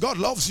 Yes, God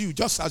loves you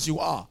just as you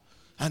are.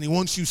 And he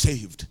wants you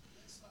saved.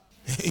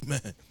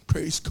 Amen.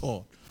 Praise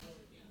God.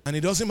 And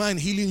he doesn't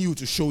mind healing you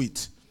to show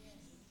it.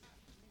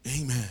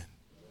 Amen.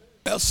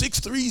 Well,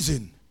 6th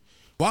reason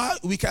why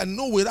we can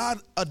know without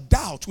a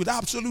doubt, with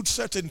absolute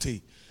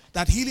certainty,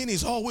 that healing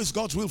is always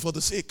God's will for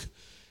the sick,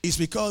 is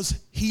because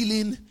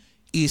healing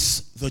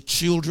is the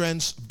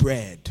children's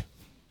bread.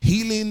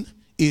 Healing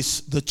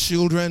is the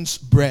children's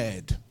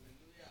bread.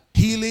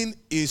 Healing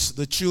is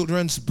the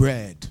children's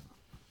bread.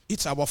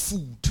 It's our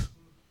food.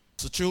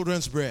 It's the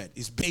children's bread.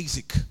 It's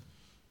basic.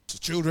 It's the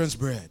children's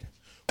bread.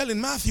 Well,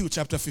 in Matthew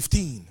chapter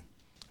 15,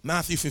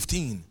 Matthew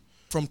 15,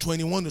 from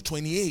 21 to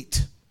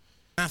 28,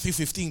 Matthew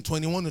 15,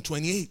 21 to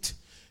 28,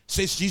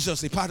 says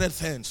Jesus departed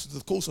thence to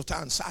the coast of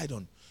Tyre and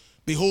Sidon.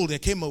 Behold, there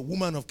came a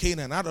woman of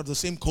Canaan out of the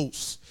same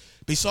coast,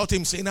 besought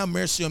him, saying, have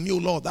mercy on me, O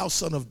Lord, thou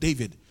son of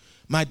David.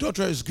 My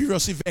daughter is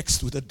grievously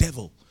vexed with the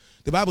devil.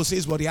 The Bible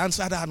says, but he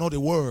answered her not a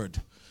word.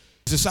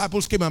 His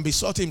disciples came and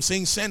besought him,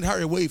 saying, send her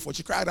away, for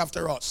she cried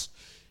after us.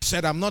 He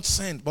said, I'm not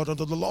sent, but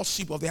unto the lost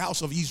sheep of the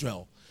house of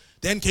Israel.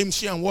 Then came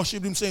she and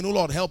worshipped him, saying, O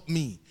Lord, help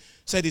me.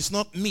 Said, it's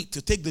not meet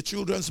to take the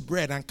children's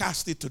bread and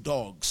cast it to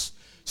dogs.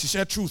 She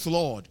said, truth,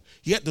 Lord.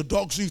 Yet the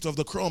dogs eat of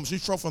the crumbs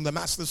which fall from the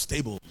master's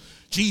table.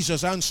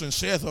 Jesus answering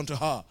saith unto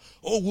her,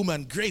 O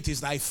woman, great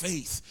is thy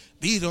faith.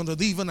 Be it unto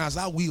thee even as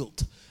thou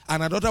wilt.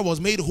 And her daughter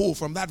was made whole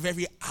from that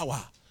very hour.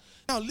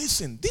 Now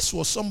listen, this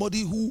was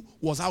somebody who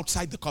was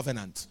outside the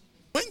covenant.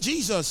 When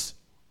Jesus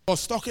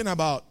was talking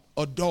about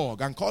a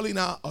dog and calling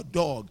her a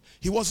dog,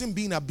 he wasn't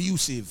being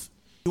abusive.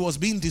 He was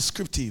being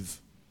descriptive.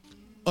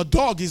 A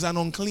dog is an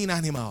unclean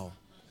animal.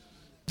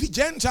 The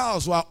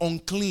Gentiles were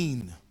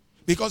unclean.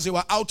 because they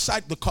were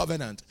outside the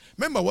covenant.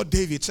 Remember what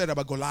David said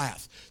about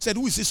Goliath. Said,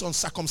 who is this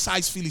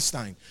uncircumcised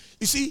Philistine?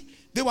 You see,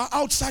 they were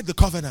outside the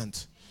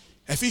covenant.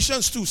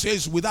 Ephesians 2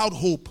 says, without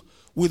hope,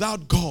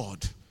 without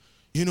God.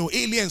 You know,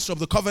 aliens from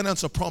the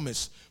covenants of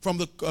promise, from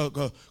the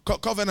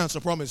covenants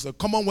of promise, the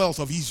commonwealth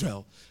of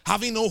Israel,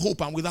 having no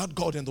hope and without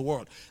God in the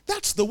world.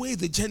 That's the way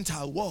the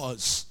Gentile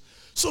was.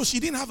 So she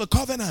didn't have a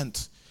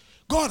covenant.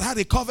 God had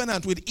a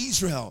covenant with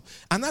Israel,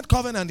 and that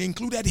covenant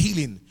included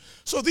healing.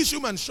 So this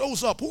woman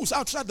shows up, who's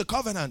outside the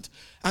covenant,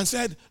 and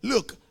said,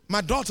 look,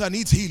 my daughter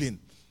needs healing.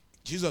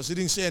 Jesus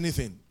didn't say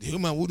anything. The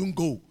woman wouldn't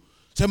go.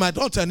 Said, my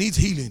daughter needs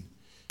healing.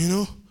 You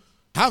know,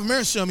 have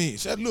mercy on me. He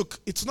said, look,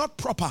 it's not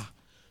proper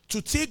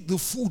to take the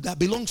food that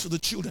belongs to the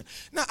children.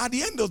 Now, at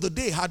the end of the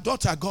day, her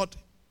daughter got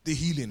the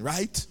healing,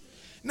 right?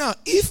 Now,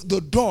 if the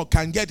dog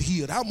can get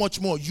healed, how much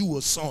more you,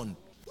 a son?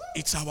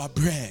 It's our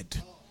bread.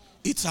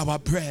 It's our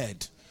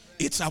bread.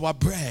 It's our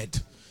bread.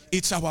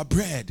 It's our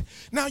bread.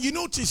 Now, you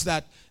notice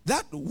that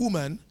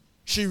woman,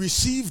 she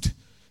received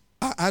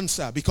her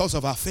answer because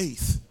of her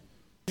faith.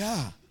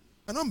 Yeah.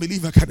 An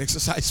unbeliever can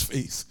exercise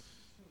faith.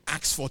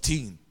 Acts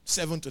 14,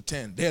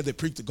 7-10. There they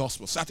preach the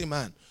gospel. Certain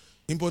man,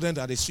 impotent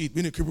at his feet,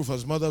 being a cripple for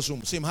his mother's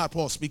womb. Same heart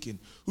Paul speaking.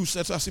 Who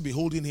steadfastly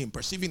beholding him,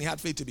 perceiving he had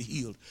faith to be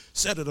healed,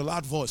 said with a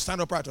loud voice, stand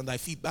upright on thy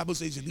feet. Bible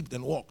says he leaped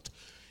and walked.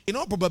 In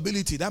all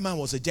probability, that man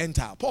was a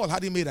Gentile. Paul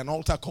hadn't made an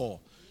altar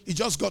call. He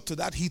just got to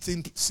that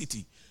heathen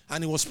city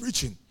and he was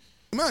preaching.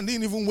 The man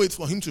didn't even wait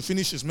for him to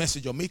finish his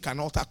message or make an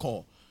altar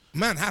call.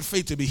 Man had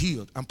faith to be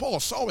healed. And Paul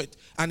saw it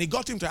and he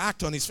got him to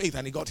act on his faith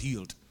and he got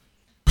healed.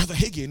 Brother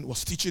Hagin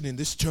was teaching in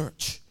this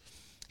church.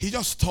 He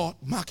just taught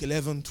Mark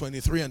 11,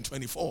 23 and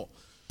 24.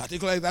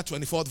 Particularly that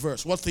 24th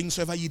verse. What things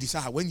soever ye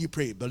desire when you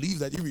pray, believe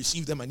that you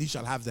receive them and you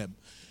shall have them.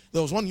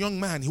 There was one young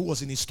man who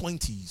was in his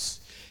 20s.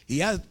 He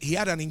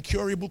had an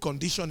incurable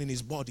condition in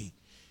his body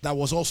that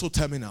was also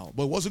terminal,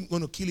 but it wasn't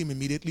going to kill him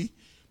immediately.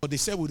 But they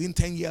said within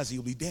 10 years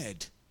he'll be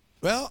dead.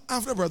 Well,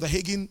 after Brother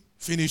Hagin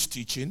finished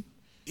teaching,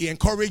 he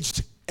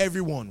encouraged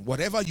everyone,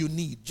 whatever you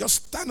need,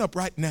 just stand up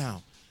right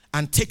now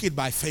and take it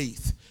by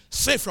faith.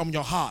 Say from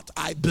your heart,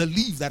 I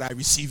believe that I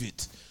receive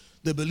it.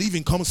 The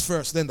believing comes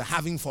first, then the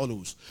having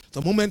follows.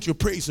 The moment you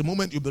pray is the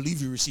moment you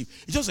believe you receive.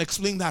 He just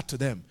explained that to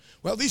them.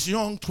 Well, this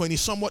young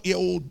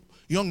 20-somewhat-year-old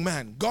young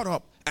man got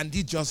up and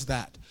did just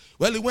that.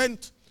 Well, he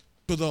went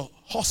to the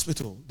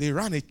hospital. They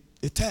ran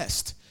a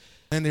test.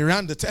 And they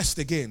ran the test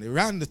again. They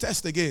ran the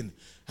test again.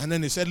 And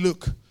then they said,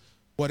 look,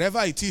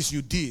 whatever it is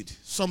you did,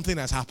 something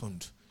has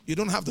happened. You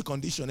don't have the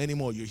condition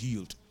anymore. You're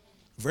healed.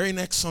 Very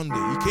next Sunday,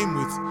 he came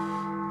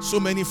with so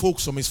many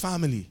folks from his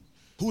family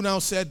who now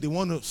said they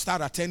want to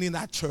start attending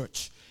that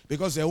church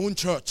because their own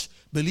church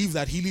believe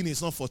that healing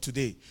is not for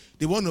today.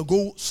 They want to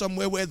go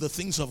somewhere where the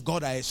things of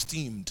God are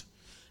esteemed.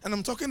 And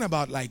I'm talking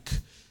about like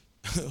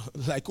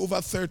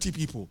over 30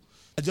 people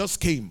that just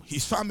came,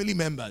 his family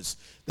members,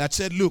 that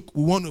said, look,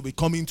 we want to be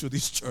coming to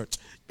this church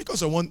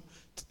because I want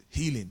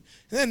healing.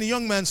 And then the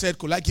young man said,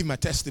 could I give my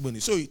testimony?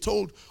 So he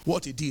told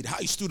what he did, how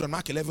he stood on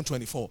Mark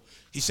 11:24.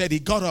 He said he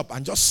got up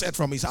and just said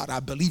from his heart,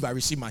 I believe I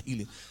received my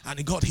healing. And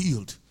he got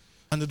healed.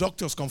 And the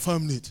doctors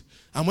confirmed it.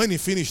 And when he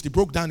finished, he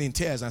broke down in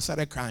tears and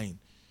started crying.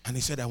 And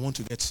he said, I want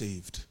to get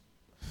saved.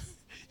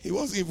 He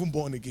wasn't even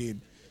born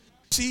again.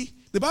 See,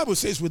 the Bible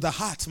says with the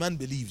heart man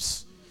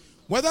believes.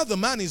 Whether the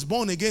man is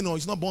born again or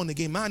is not born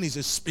again, man is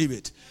a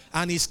spirit.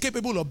 And he's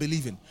capable of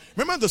believing.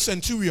 Remember the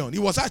centurion, he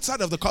was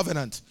outside of the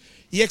covenant.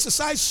 He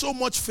exercised so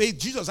much faith,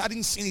 Jesus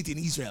hadn't seen it in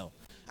Israel.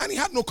 And he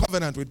had no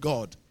covenant with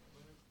God.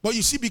 But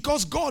you see,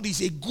 because God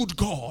is a good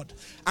God,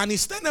 and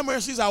his tender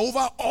mercies are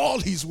over all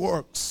his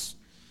works.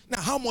 Now,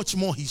 how much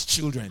more his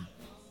children?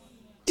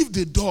 If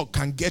the dog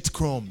can get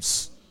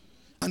crumbs,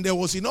 and there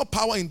was enough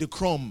power in the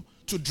crumb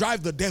to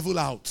drive the devil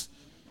out,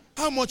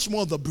 how much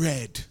more the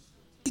bread?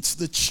 It's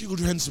the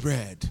children's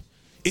bread.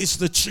 It's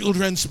the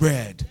children's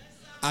bread.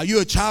 Are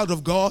you a child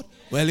of God?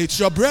 Well, it's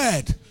your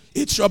bread.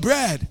 It's your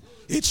bread.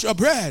 It's your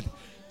bread.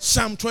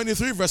 Psalm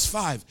 23 verse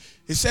 5.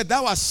 He said,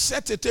 thou hast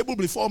set a table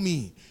before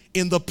me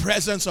in the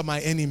presence of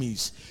my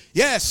enemies.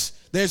 Yes,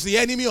 there's the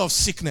enemy of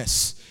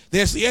sickness.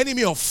 There's the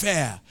enemy of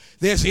fear.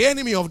 There's the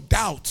enemy of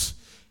doubt.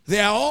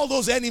 There are all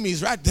those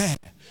enemies right there.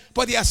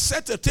 But he has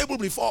set a table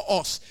before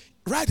us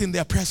right in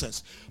their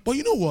presence. But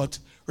you know what?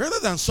 Rather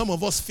than some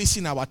of us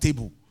facing our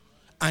table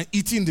and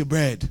eating the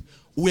bread,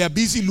 we are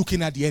busy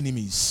looking at the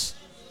enemies.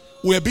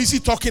 We are busy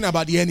talking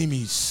about the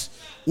enemies.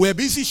 We are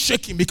busy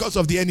shaking because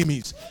of the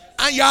enemies.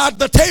 And you're at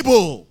the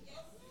table.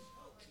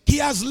 He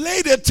has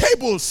laid a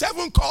table,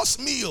 7-course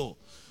meal,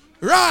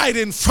 right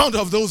in front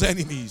of those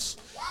enemies.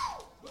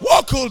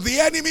 What could the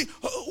enemy?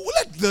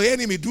 Let the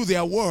enemy do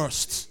their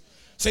worst.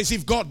 Says,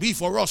 if God be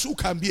for us, who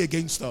can be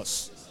against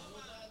us?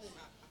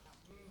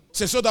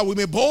 Says, so that we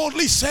may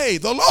boldly say,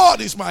 the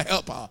Lord is my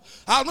helper.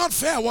 I'll not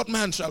fear what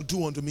man shall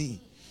do unto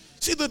me.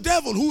 See, the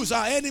devil, who is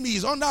our enemy,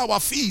 is under our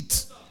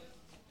feet.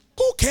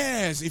 Who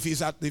cares if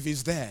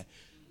he's there?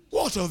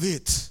 What of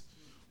it?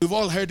 We've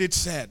all heard it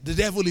said, the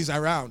devil is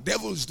around.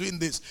 Devil is doing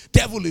this.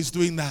 Devil is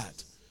doing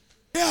that.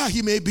 Yeah,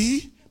 he may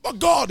be, but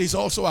God is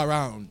also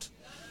around.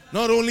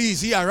 Not only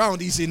is he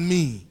around, he's in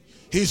me.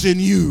 He's in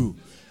you.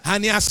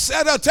 And he has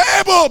set a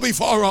table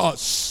before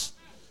us.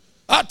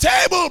 A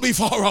table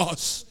before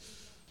us.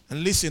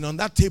 And listen, on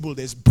that table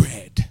there's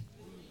bread.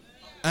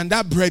 And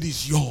that bread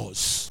is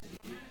yours.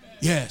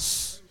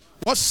 Yes.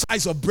 What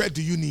size of bread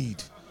do you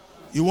need?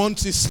 You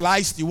want it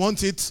sliced? You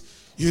want it,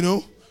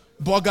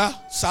 burger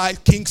size,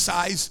 king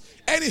size,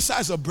 any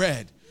size of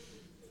bread.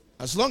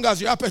 As long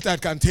as your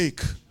appetite can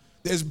take,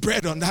 there's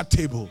bread on that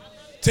table.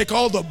 Take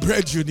all the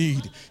bread you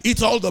need.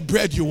 Eat all the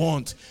bread you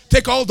want.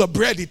 Take all the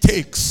bread it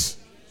takes.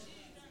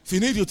 If you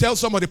need to tell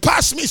somebody,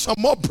 pass me some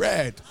more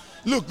bread.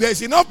 Look,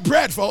 there's enough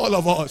bread for all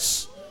of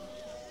us.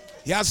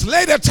 He has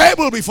laid a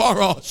table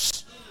before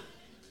us.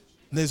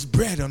 There's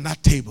bread on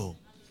that table.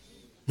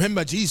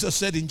 Remember, Jesus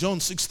said in John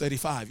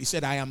 6:35, he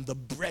said, I am the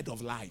bread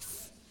of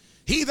life.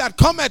 He that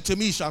cometh to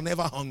me shall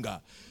never hunger.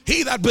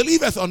 He that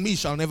believeth on me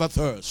shall never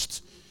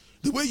thirst.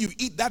 The way you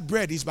eat that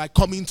bread is by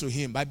coming to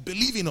him, by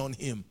believing on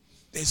him.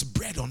 There's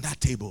bread on that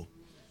table.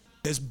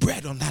 There's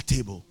bread on that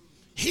table.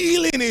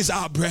 Healing is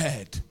our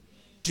bread.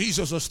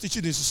 Jesus was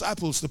teaching his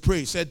disciples to pray.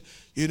 He said,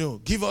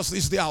 give us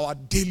this day our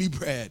daily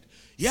bread.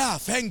 Yeah,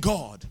 thank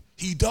God.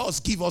 He does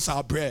give us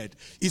our bread.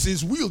 It's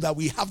his will that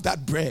we have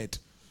that bread.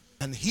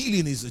 And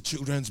healing is the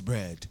children's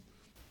bread.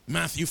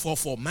 Matthew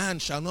 4:4, man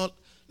shall not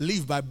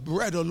live by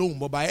bread alone,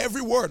 but by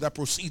every word that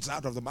proceeds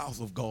out of the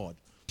mouth of God.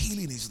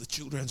 Healing is the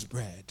children's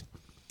bread.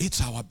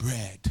 It's our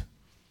bread.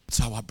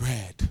 It's our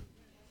bread.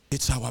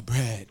 It's our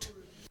bread.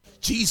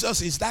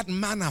 Jesus is that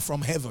manna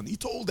from heaven. He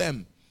told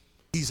them,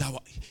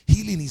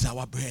 healing is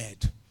our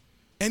bread.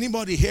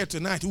 Anybody here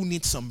tonight who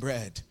needs some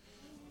bread?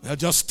 Well,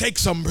 just take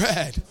some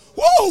bread.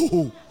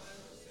 Whoa!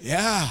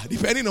 Yeah,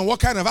 depending on what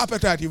kind of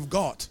appetite you've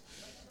got.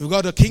 You've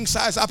got a king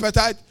size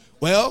appetite.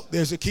 Well,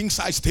 there's a king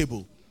size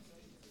table.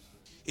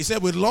 He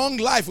said, with long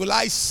life will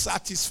I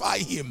satisfy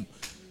him.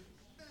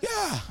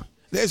 Yeah,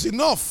 there's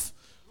enough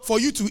for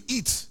you to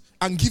eat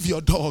and give your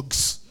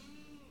dogs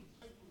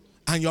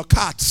and your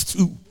cats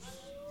too.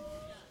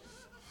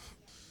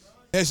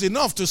 There's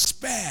enough to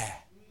spare.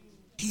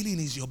 Healing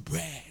is your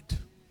bread.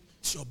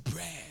 It's your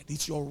bread.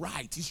 It's your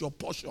right. It's your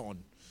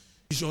portion.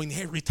 It's your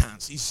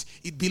inheritance.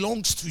 It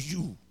belongs to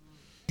you.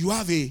 You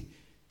have a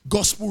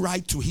gospel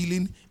right to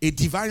healing, a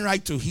divine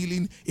right to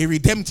healing, a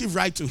redemptive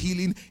right to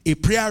healing, a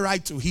prayer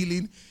right to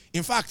healing.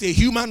 In fact, a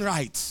human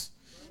right.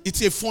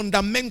 It's a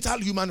fundamental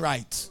human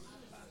right.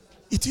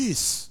 It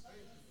is.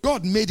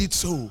 God made it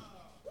so.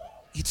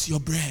 It's your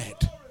bread.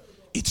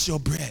 It's your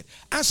bread.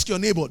 Ask your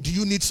neighbor, do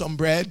you need some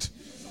bread?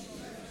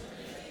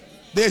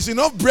 There's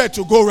enough bread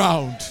to go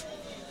around.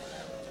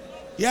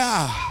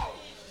 Yeah.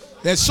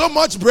 There's so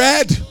much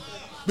bread.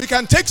 We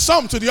can take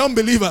some to the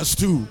unbelievers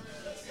too.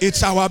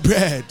 It's our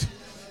bread.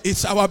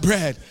 It's our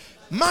bread.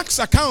 Mark's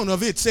account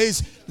of it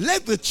says,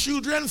 let the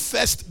children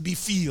first be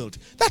filled.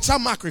 That's how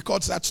Mark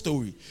records that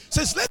story. It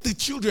says, let the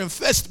children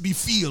first be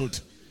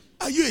filled.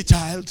 Are you a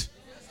child?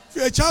 If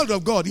you're a child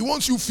of God, he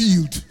wants you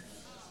filled.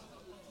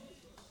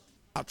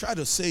 I'll try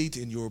to say it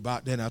in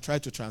Yoruba, then I'll try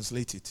to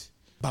translate it.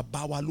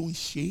 Baba wa lo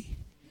nse,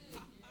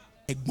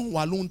 egbon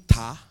wa lo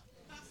nta,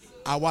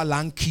 awa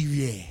la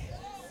nkiri.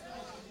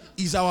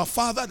 It's our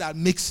Father that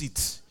makes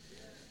it.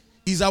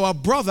 It's our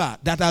brother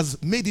that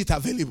has made it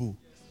available.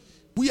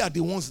 We are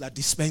the ones that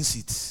dispense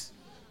it.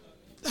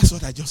 That's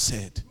what I just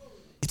said.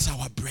 It's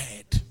our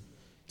bread.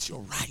 It's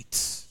your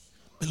right.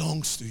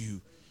 Belongs to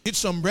you. Eat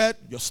some bread,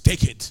 just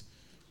take it.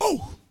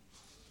 Oh,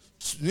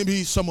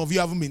 maybe some of you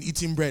haven't been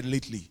eating bread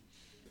lately.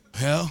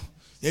 Well,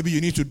 maybe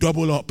you need to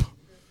double up.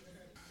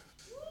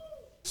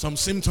 Some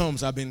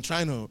symptoms have been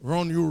trying to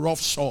run you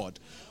roughshod.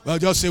 Well,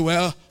 just say,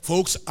 well,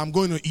 folks, I'm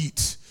going to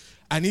eat.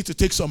 I need to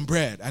take some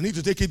bread. I need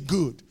to take it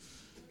good.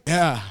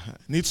 Yeah,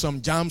 need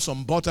some jam,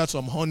 some butter,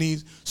 some honey,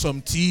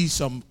 some tea,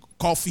 some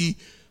coffee,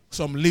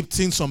 some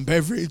Lipton, some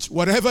beverage.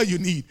 Whatever you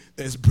need,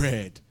 there's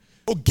bread.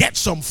 Go get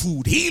some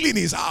food. Healing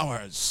is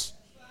ours.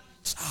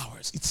 It's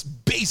ours. It's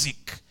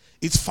basic.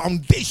 It's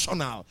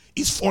foundational.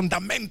 It's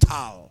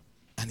fundamental.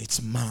 And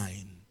it's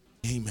mine.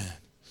 Amen.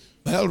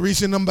 Well,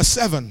 reason number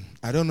 7.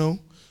 I don't know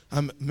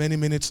how many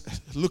minutes.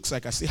 It looks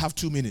like I still have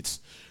 2 minutes.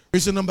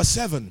 Reason number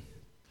 7.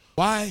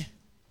 Why?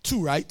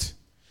 2, right?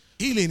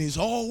 Healing is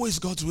always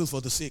God's will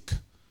for the sick.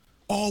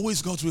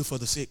 Always God's will for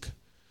the sick.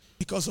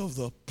 Because of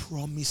the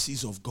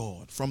promises of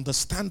God. From the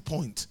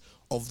standpoint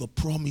of the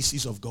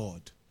promises of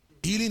God.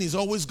 Healing is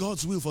always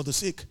God's will for the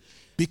sick.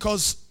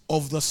 Because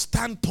of the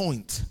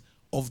standpoint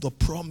of the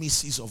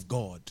promises of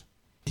God.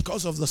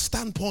 Because of the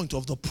standpoint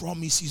of the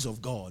promises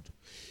of God.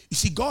 You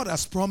see, God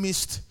has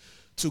promised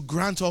to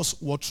grant us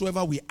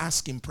whatsoever we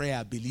ask in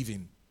prayer,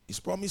 believing. He's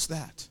promised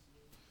that.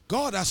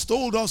 God has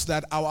told us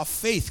that our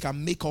faith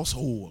can make us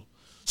whole.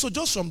 So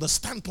just from the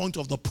standpoint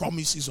of the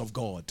promises of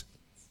God.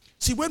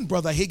 See, when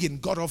Brother Hagin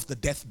got off the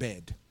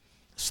deathbed,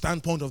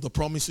 standpoint of the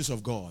promises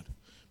of God.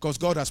 Because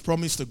God has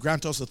promised to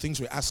grant us the things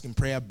we ask in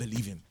prayer,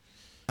 believing.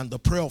 And the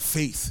prayer of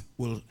faith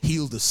will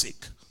heal the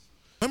sick.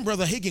 When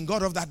Brother Hagin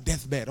got off that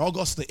deathbed,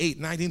 August the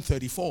 8th,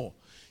 1934,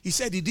 he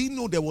said he didn't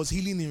know there was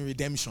healing in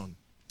redemption.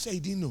 He said he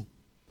didn't know.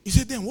 He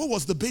said then what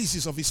was the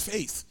basis of his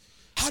faith?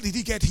 How did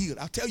he get healed?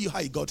 I'll tell you how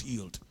he got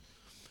healed.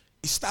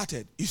 He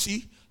started, you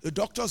see, the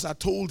doctors had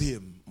told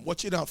him,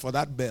 watch it out for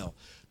that bell.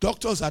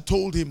 Doctors had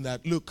told him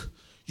that, look,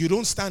 you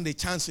don't stand a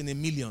chance in a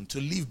million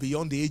to live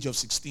beyond the age of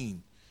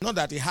 16. Not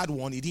that he had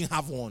one, he didn't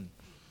have one.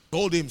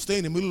 Told him, stay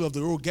in the middle of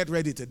the road, get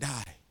ready to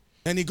die.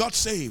 And he got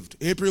saved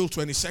April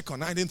 22nd,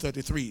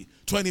 1933,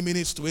 20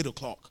 minutes to 8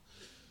 o'clock.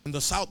 In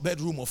the south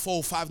bedroom of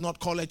 405 North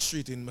College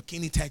Street in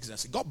McKinney,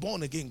 Texas. He got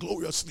born again,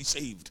 gloriously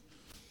saved.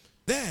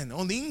 Then,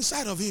 on the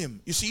inside of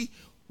him, you see,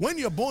 when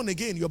you're born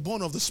again, you're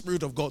born of the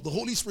Spirit of God. The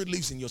Holy Spirit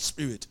lives in your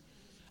spirit.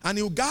 And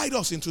he'll guide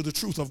us into the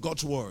truth of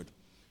God's word.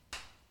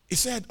 He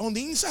said, on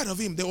the inside of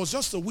him, there was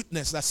just a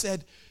witness that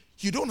said,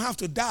 you don't have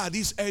to die at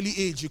this early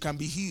age, you can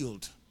be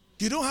healed.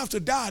 You don't have to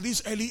die at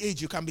this early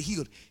age, you can be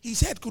healed. His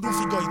head couldn't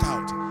figure it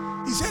out.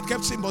 His head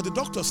kept saying, but the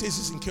doctor says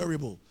it's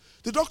incurable.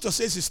 The doctor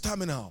says it's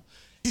terminal.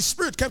 His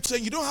spirit kept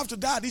saying, you don't have to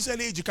die at this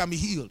early age, you can be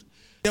healed.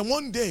 Then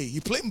one day, he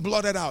plain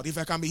blurted out, if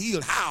I can be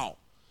healed, how?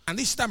 And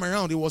this time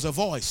around, it was a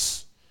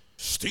voice.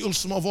 Still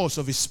small voice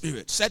of his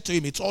spirit said to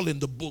him, it's all in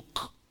the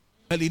book.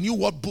 Well, he knew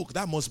what book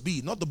that must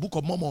be. Not the Book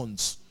of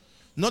Mormons.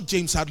 Not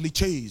James Hadley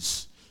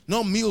Chase.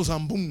 Not Mills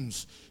and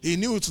Booms. He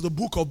knew it's the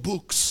book of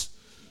books.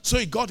 So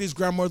he got his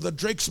grandmother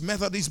Drake's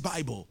Methodist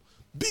Bible.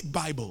 Big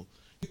Bible.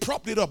 He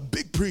propped it up,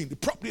 big print. He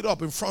propped it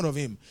up in front of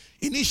him.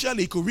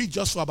 Initially, he could read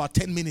just for about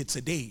 10 minutes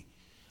a day.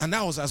 And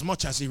that was as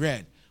much as he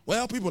read.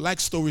 Well, people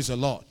like stories a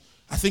lot.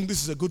 I think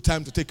this is a good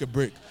time to take a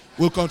break.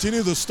 We'll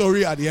continue the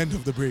story at the end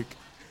of the break.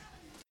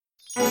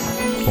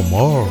 For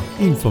more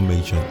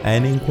information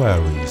and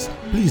inquiries,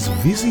 please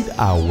visit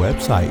our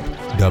website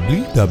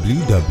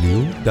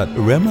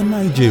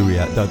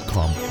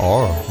www.remanigeria.com,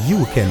 or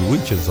you can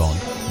reach us on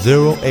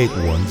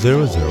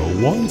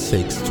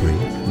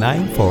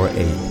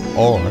 08100163948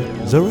 or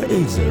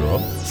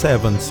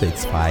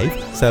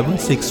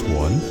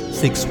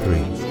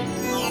 080-765-76163.